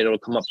optimistic that it'll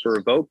come up for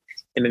a vote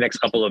in the next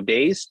couple of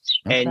days.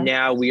 Okay. And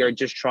now we are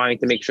just trying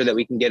to make sure that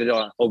we can get it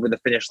over the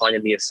finish line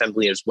in the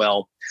Assembly as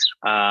well.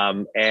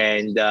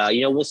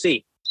 We'll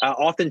see.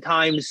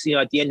 Oftentimes,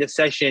 at the end of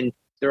session,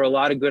 there are a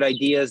lot of good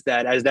ideas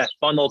that as that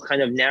funnel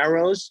kind of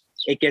narrows,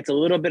 it gets a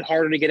little bit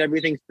harder to get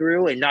everything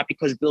through, and not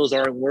because bills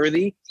aren't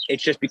worthy. It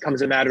just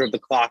becomes a matter of the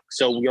clock.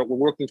 So we're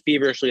working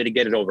feverishly to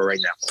get it over right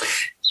now.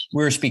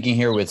 We're speaking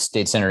here with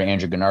State Senator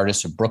Andrew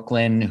Gounardes of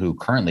Brooklyn, who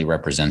currently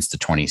represents the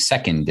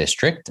 22nd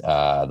district.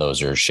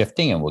 Those are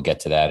shifting, and we'll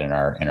get to that in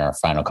our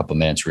final couple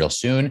minutes real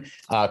soon.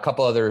 A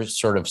couple other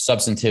sort of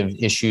substantive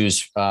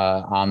issues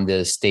on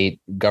the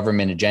state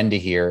government agenda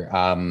here.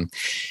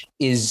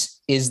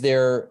 Is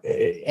there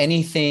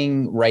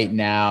anything right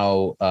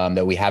now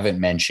that we haven't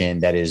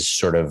mentioned that is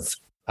sort of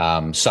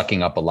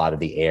sucking up a lot of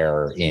the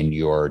air in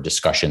your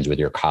discussions with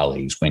your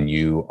colleagues when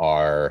you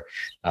are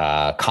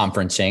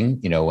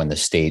conferencing, when the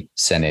state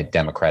Senate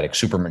Democratic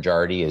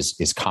supermajority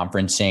is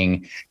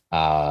conferencing?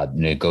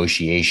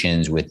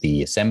 negotiations with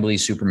the Assembly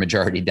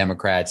supermajority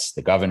Democrats,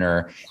 the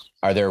governor.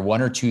 Are there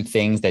one or two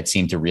things that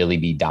seem to really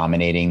be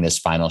dominating this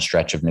final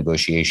stretch of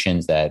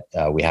negotiations that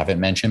we haven't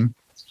mentioned?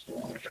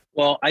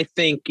 Well, I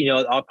think,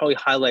 I'll probably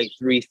highlight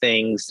three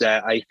things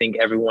that I think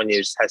everyone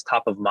has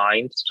top of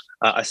mind,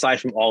 aside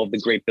from all of the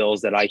great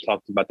bills that I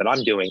talked about that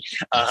I'm doing.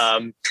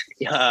 And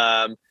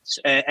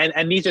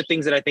these are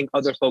things that I think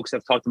other folks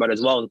have talked about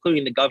as well,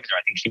 including the governor.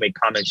 I think she made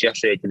comments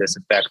yesterday to this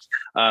effect.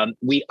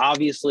 We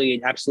obviously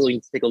and absolutely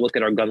need to take a look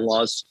at our gun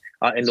laws.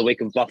 In the wake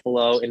of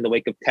Buffalo, in the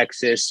wake of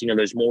Texas,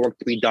 there's more work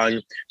to be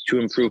done to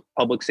improve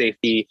public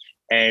safety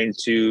and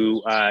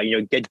to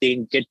get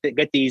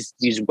these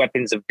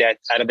weapons of death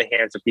out of the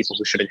hands of people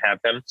who shouldn't have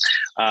them.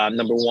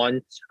 Number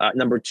one.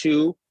 Number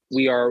two,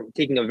 we are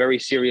taking a very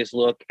serious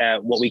look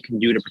at what we can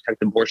do to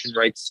protect abortion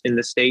rights in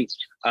the state.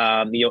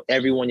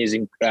 Everyone is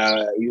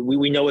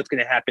we know what's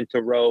going to happen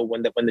to Roe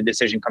when the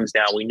decision comes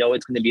down. We know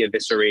it's going to be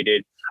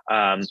eviscerated.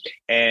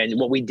 And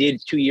what we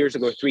did 2 years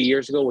ago, 3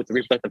 years ago with the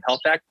Reproductive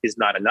Health Act is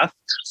not enough.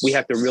 We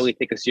have to really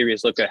take a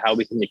serious look at how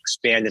we can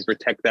expand and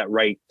protect that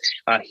right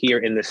here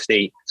in the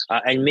state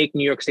and make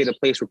New York State a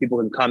place where people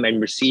can come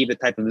and receive the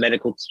type of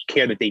medical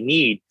care that they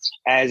need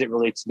as it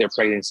relates to their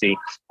pregnancy.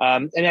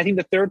 And I think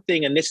the third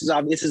thing, and this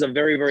is a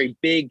very, very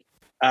big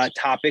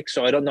topic,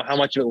 so I don't know how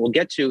much of it we'll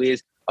get to,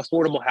 is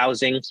affordable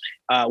housing,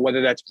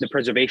 whether that's the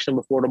preservation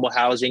of affordable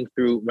housing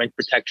through rent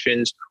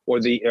protections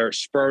or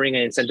spurring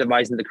and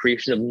incentivizing the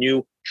creation of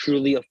new,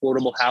 truly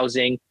affordable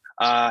housing,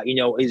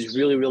 is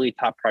really, really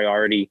top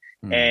priority.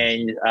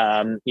 And,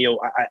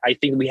 I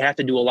think we have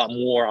to do a lot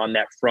more on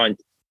that front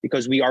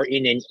because we are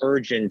in an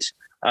urgent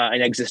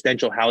and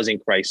existential housing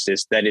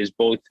crisis that is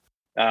both,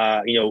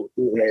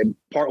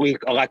 partly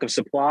a lack of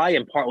supply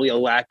and partly a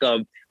lack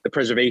of the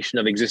preservation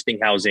of existing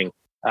housing,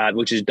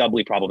 which is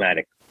doubly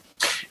problematic.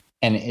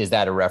 And is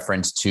that a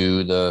reference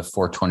to the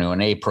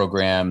 421A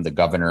program? The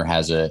governor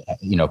has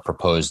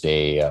proposed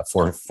a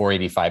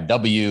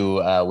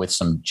 485W with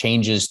some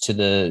changes to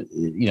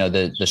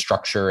the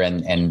structure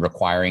and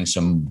requiring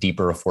some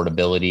deeper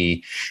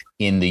affordability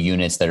in the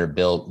units that are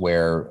built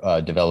where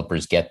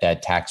developers get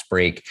that tax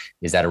break.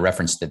 Is that a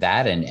reference to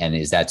that? And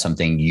is that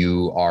something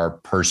you are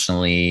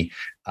personally,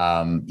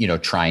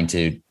 trying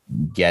to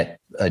get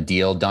a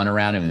deal done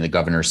around? I mean, the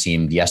governor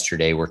seemed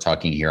yesterday, we're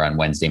talking here on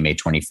Wednesday, May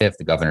 25th,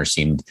 the governor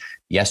seemed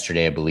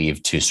yesterday, I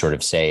believe, to sort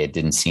of say it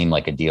didn't seem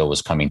like a deal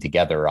was coming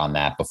together on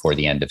that before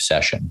the end of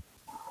session.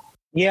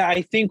 Yeah,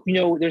 I think,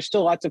 there's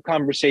still lots of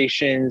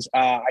conversations.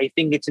 I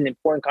think it's an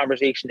important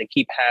conversation to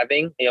keep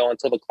having,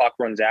 until the clock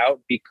runs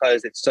out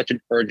because it's such an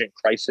urgent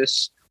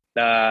crisis.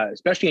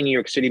 Especially in New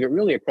York City, but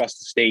really across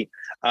the state.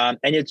 And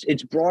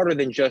it's broader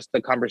than just the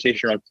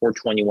conversation around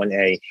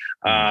 421A.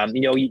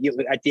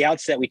 At the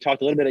outset, we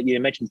talked a little bit, you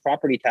mentioned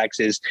property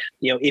taxes.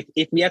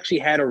 If we actually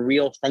had a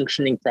real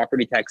functioning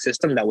property tax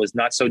system that was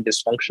not so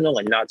dysfunctional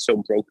and not so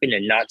broken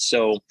and not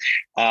so,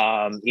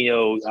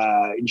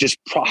 just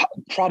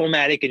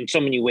problematic in so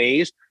many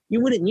ways, you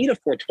wouldn't need a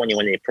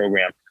 421A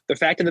program. The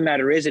fact of the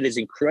matter is, it is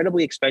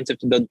incredibly expensive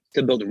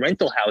to build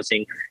rental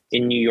housing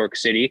in New York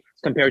City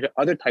compared to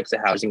other types of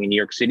housing in New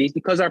York City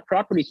because our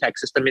property tax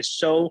system is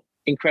so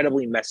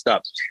incredibly messed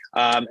up.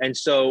 And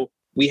so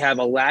we have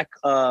a lack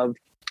of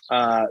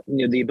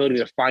the ability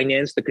to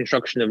finance the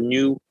construction of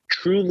new,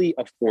 truly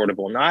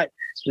affordable,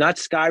 not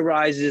sky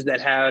rises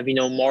that have,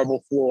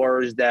 marble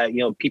floors that,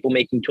 people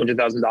making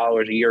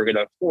 $200,000 a year are going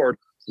to afford.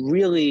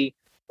 Really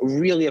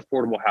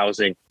affordable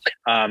housing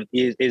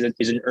is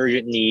an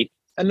urgent need.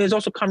 And there's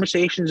also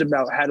conversations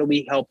about how do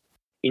we help,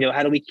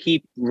 how do we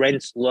keep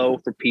rents low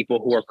for people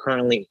who are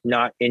currently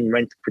not in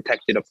rent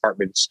protected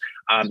apartments?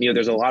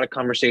 There's a lot of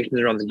conversations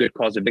around the good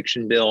cause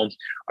eviction bill,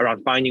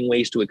 around finding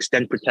ways to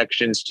extend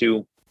protections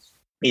to,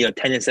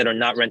 tenants that are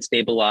not rent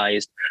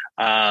stabilized,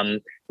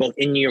 both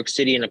in New York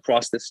City and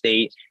across the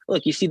state.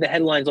 Look, you see the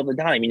headlines all the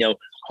time,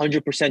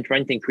 100%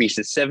 rent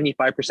increases,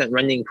 75%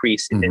 rent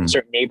increase in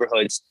certain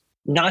neighborhoods,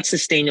 not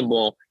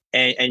sustainable.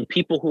 And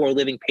people who are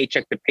living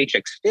paycheck to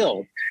paycheck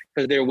still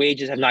because their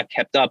wages have not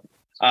kept up,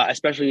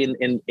 especially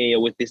in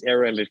with this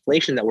era of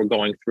inflation that we're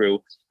going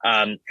through.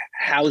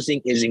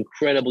 Housing is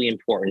incredibly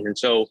important. And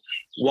so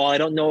while I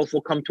don't know if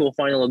we'll come to a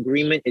final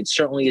agreement, it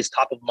certainly is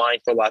top of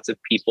mind for lots of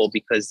people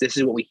because this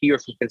is what we hear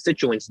from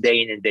constituents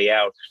day in and day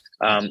out,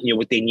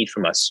 what they need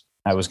from us.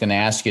 I was going to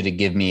ask you to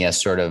give me a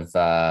sort of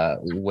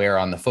where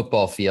on the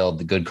football field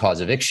the good cause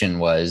eviction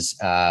was.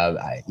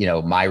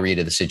 My read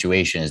of the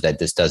situation is that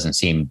this doesn't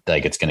seem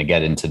like it's going to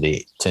get into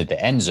the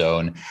end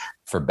zone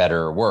for better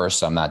or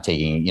worse. I'm not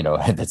taking,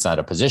 that's not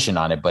a position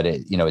on it, but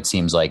it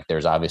seems like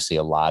there's obviously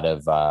a lot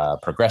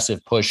of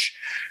progressive push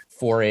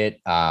for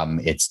it.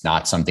 It's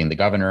not something the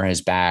governor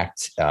has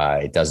backed.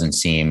 It doesn't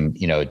seem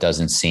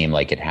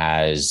like it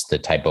has the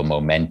type of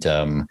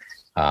momentum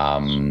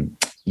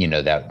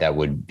that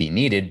would be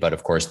needed. But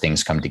of course,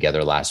 things come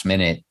together last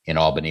minute in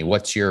Albany.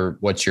 What's your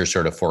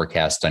sort of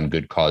forecast on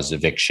good cause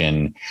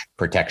eviction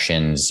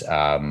protections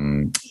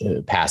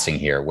passing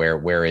here?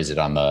 Where is it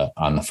on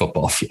the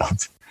football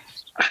field?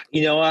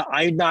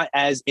 I'm not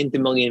as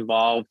intimately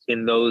involved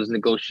in those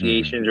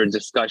negotiations or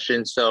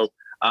discussions, so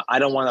I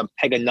don't want to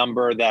peg a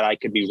number that I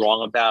could be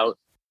wrong about.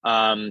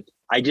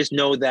 I just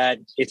know that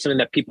it's something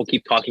that people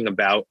keep talking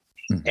about.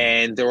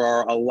 And there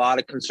are a lot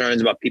of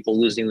concerns about people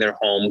losing their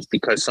homes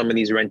because some of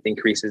these rent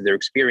increases they're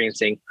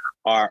experiencing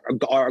are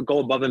go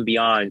above and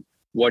beyond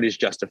what is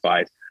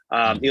justified.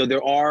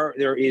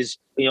 There is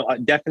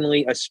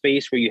definitely a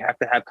space where you have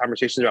to have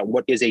conversations about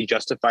what is a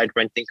justified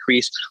rent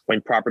increase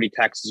when property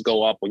taxes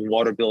go up, when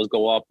water bills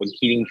go up, when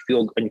heating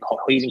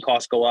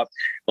costs go up.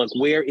 Like,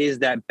 where is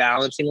that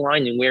balancing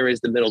line and where is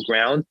the middle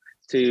ground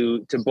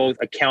to both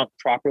account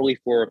properly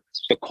for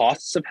the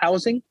costs of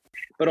housing,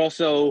 but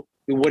also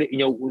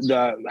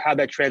how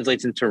that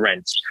translates into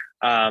rents.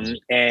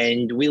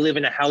 And we live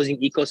in a housing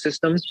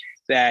ecosystem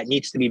that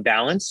needs to be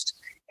balanced.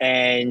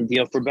 And,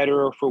 for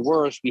better or for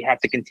worse, we have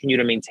to continue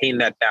to maintain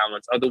that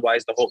balance.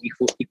 Otherwise, the whole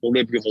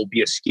equilibrium will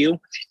be askew,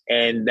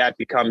 and that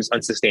becomes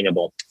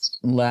unsustainable.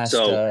 Last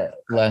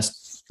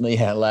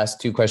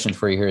two questions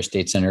for you here,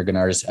 State Senator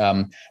Gennardis.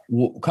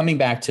 Coming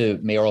back to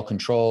mayoral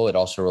control, it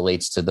also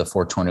relates to the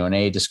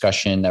 421A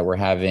discussion that we're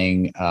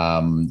having,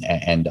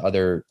 and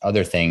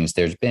other things.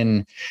 There's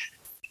been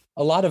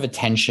a lot of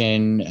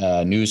attention,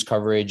 news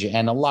coverage,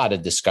 and a lot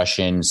of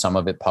discussion, some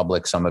of it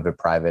public, some of it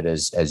private,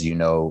 as you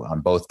know, on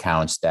both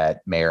counts,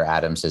 that Mayor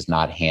Adams has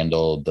not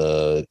handled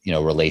the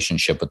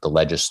relationship with the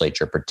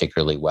legislature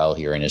particularly well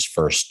here in his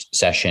first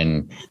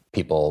session.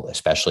 People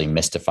especially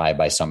mystified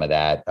by some of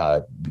that,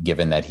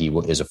 given that he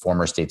is a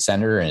former state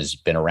senator and has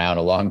been around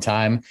a long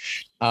time.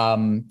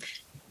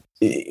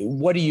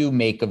 What do you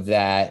make of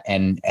that?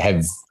 And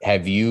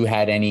have you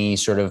had any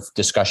sort of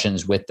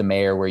discussions with the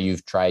mayor where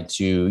you've tried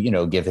to,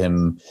 give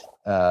him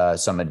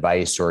some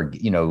advice or,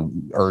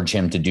 urge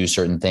him to do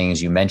certain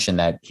things? You mentioned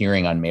that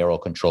hearing on mayoral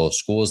control of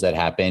schools that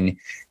happened.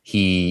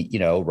 He,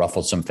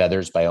 ruffled some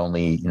feathers by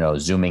only,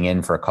 zooming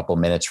in for a couple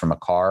minutes from a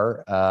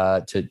car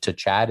to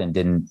chat and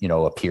didn't,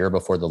 appear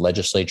before the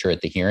legislature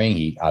at the hearing.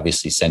 He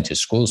obviously sent his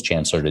school's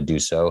chancellor to do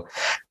so.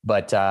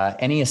 But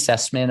any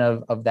assessment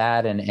of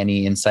that and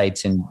any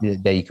insights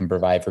that you can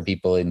provide for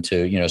people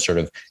into, sort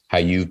of how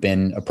you've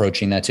been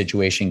approaching that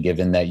situation,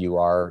 given that you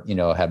are,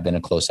 have been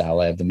a close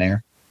ally of the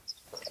mayor?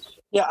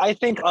 Yeah, I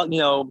think,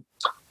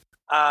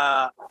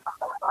 I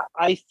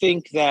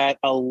think that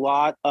a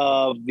lot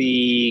of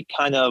the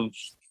kind of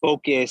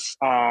focus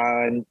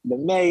on the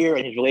mayor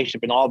and his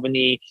relationship in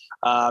Albany,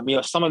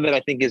 some of it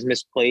I think is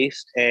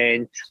misplaced.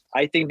 And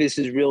I think this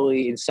is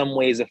really in some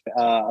ways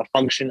a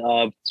function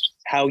of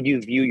how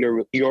you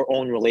view your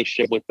own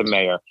relationship with the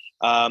mayor.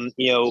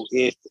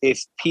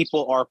 If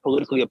people are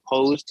politically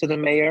opposed to the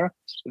mayor,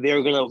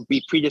 they're going to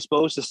be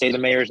predisposed to say the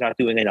mayor is not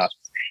doing enough.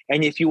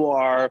 And if you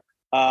are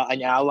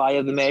an ally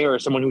of the mayor or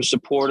someone who's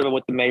supportive of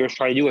what the mayor is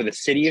trying to do or the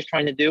city is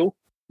trying to do,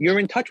 you're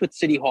in touch with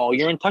City Hall,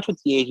 you're in touch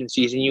with the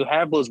agencies, and you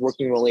have those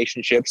working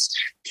relationships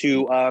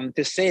to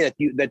say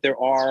that there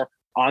are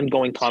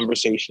ongoing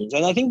conversations.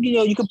 And I think,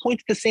 you could point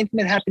to the same thing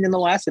that happened in the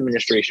last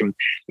administration.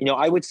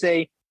 I would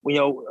say,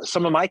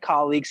 some of my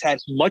colleagues had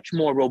much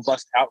more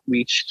robust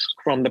outreach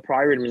from the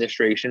prior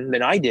administration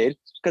than I did,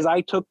 because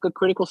I took a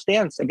critical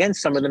stance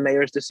against some of the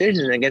mayor's decisions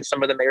and against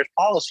some of the mayor's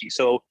policy.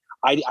 So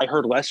I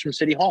heard less from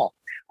City Hall.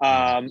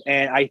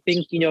 And I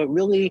think,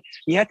 really,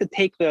 you have to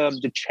take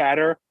the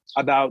chatter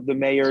about the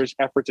mayor's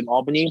efforts in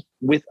Albany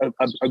with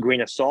a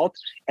grain of salt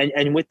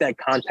and with that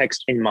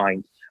context in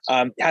mind.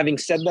 Having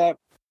said that,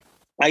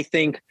 I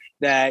think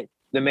that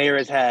the mayor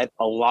has had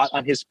a lot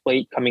on his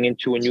plate coming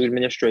into a new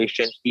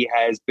administration. He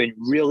has been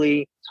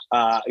really,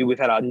 we've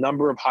had a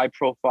number of high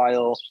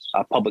profile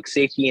public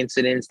safety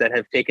incidents that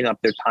have taken up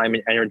their time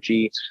and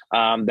energy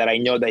that I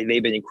know that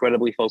they've been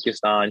incredibly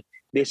focused on.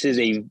 This is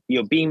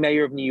being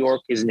mayor of New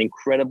York is an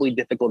incredibly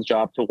difficult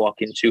job to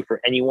walk into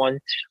for anyone.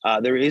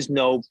 There is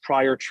no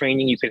prior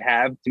training you could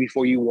have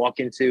before you walk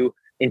into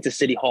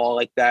City Hall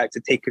like that to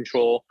take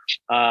control.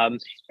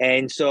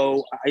 And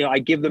so, I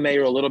give the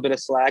mayor a little bit of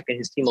slack and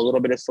his team a little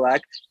bit of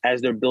slack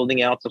as they're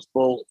building out the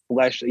full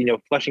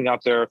fleshing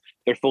out their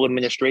full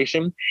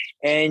administration.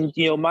 And,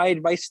 my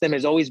advice to them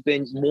has always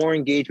been more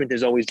engagement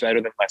is always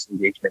better than less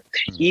engagement.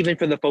 Even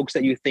for the folks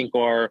that you think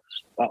are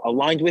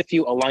aligned with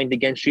you, aligned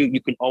against you, you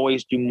can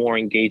always do more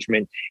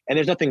engagement. And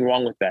there's nothing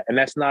wrong with that. And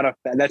that's not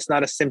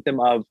a symptom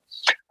of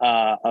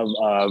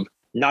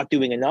not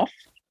doing enough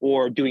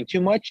or doing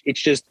too much.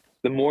 It's just,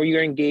 the more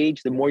you're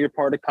engaged, the more you're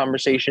part of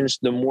conversations,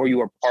 the more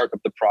you are part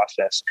of the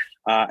process.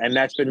 And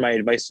that's been my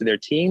advice to their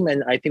team.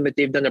 And I think that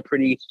they've done a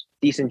pretty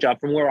decent job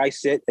from where I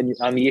sit and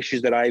on the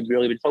issues that I've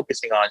really been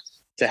focusing on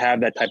to have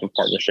that type of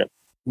partnership.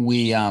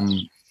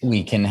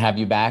 We can have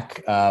you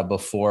back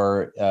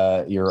before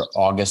your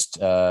August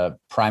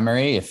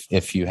primary,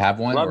 if you have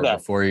one, or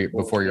before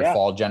your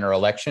fall general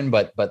election.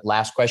 But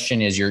last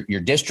question is your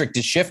district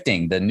is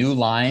shifting. The new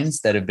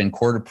lines that have been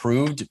court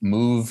approved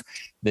move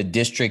the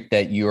district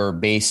that you're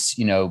based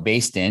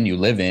in, you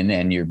live in,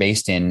 and you're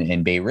based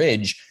in Bay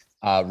Ridge,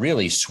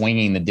 really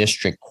swinging the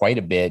district quite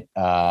a bit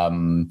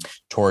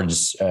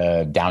towards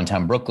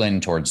downtown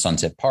Brooklyn, towards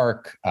Sunset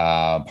Park,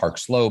 Park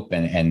Slope,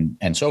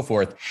 and so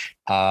forth.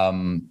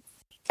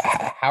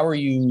 How are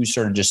you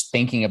sort of just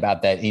thinking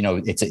about that?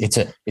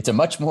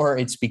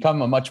 It's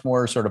become a much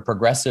more sort of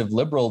progressive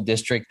liberal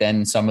district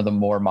than some of the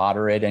more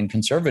moderate and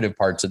conservative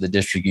parts of the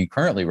district you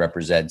currently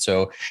represent.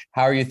 So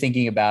how are you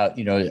thinking about,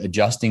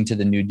 adjusting to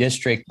the new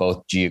district,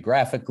 both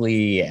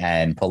geographically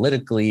and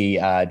politically?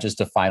 Just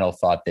a final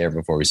thought there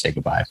before we say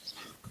goodbye.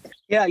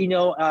 Yeah,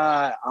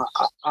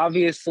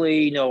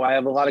 obviously, I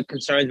have a lot of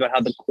concerns about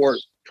how the court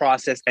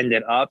process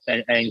ended up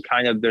and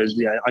kind of there's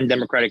the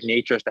undemocratic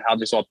nature as to how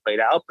this all played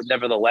out. But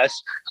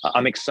nevertheless,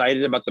 I'm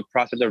excited about the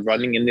process of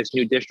running in this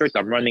new district.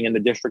 I'm running in the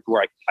district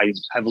where I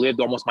have lived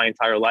almost my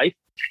entire life,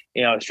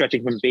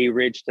 stretching from Bay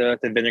Ridge to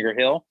Vinegar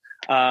Hill.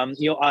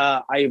 I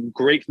have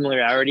great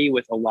familiarity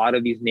with a lot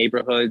of these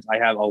neighborhoods. I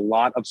have a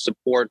lot of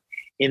support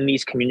in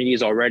these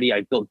communities already.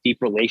 I've built deep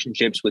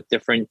relationships with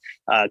different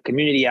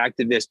community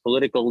activists,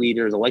 political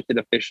leaders, elected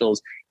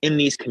officials in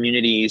these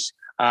communities.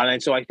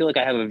 And so I feel like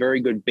I have a very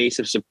good base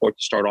of support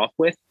to start off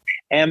with.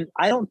 And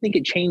I don't think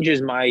it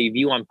changes my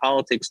view on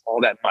politics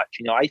all that much.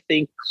 I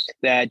think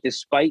that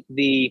despite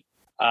the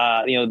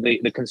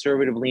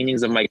conservative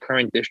leanings of my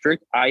current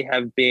district,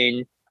 I've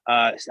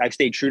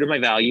stayed true to my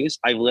values.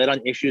 I've led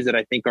on issues that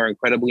I think are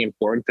incredibly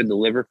important to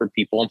deliver for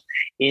people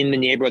in the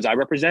neighborhoods I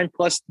represent,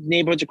 plus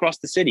neighborhoods across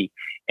the city.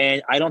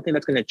 And I don't think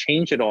that's going to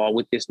change at all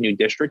with this new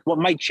district. What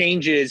might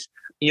change is,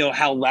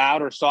 how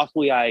loud or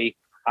softly I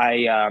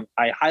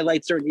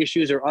highlight certain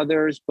issues or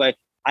others, but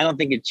I don't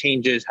think it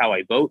changes how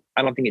I vote.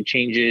 I don't think it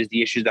changes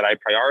the issues that I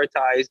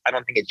prioritize. I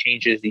don't think it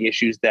changes the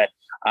issues that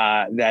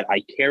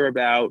I care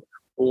about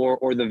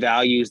or the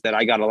values that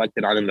I got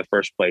elected on in the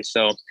first place.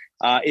 So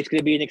it's going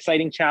to be an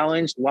exciting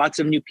challenge. Lots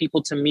of new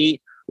people to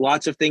meet,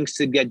 lots of things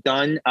to get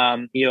done.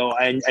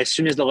 And as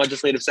soon as the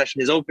legislative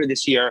session is over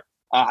this year,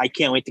 I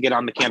can't wait to get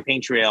on the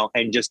campaign trail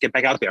and just get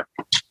back out there.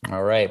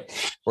 All right.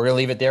 We're going to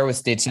leave it there with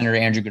State Senator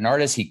Andrew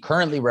Gounartes. He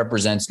currently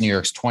represents New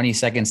York's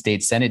 22nd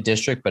State Senate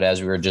District, but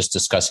as we were just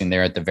discussing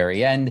there at the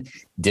very end,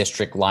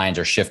 district lines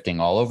are shifting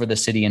all over the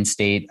city and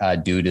state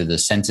due to the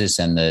census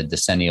and the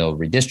decennial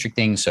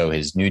redistricting. So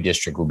his new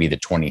district will be the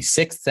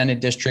 26th Senate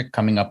District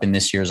coming up in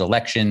this year's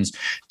elections.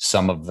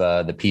 Some of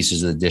the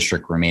pieces of the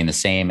district remain the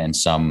same and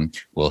some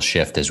will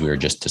shift, as we were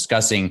just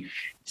discussing.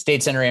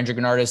 State Senator Andrew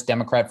Gounartes,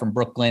 Democrat from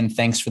Brooklyn.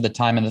 Thanks for the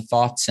time and the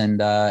thoughts,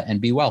 and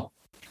be well.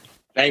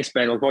 Thanks,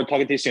 Ben. Look forward to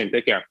talking to you soon.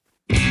 Take care.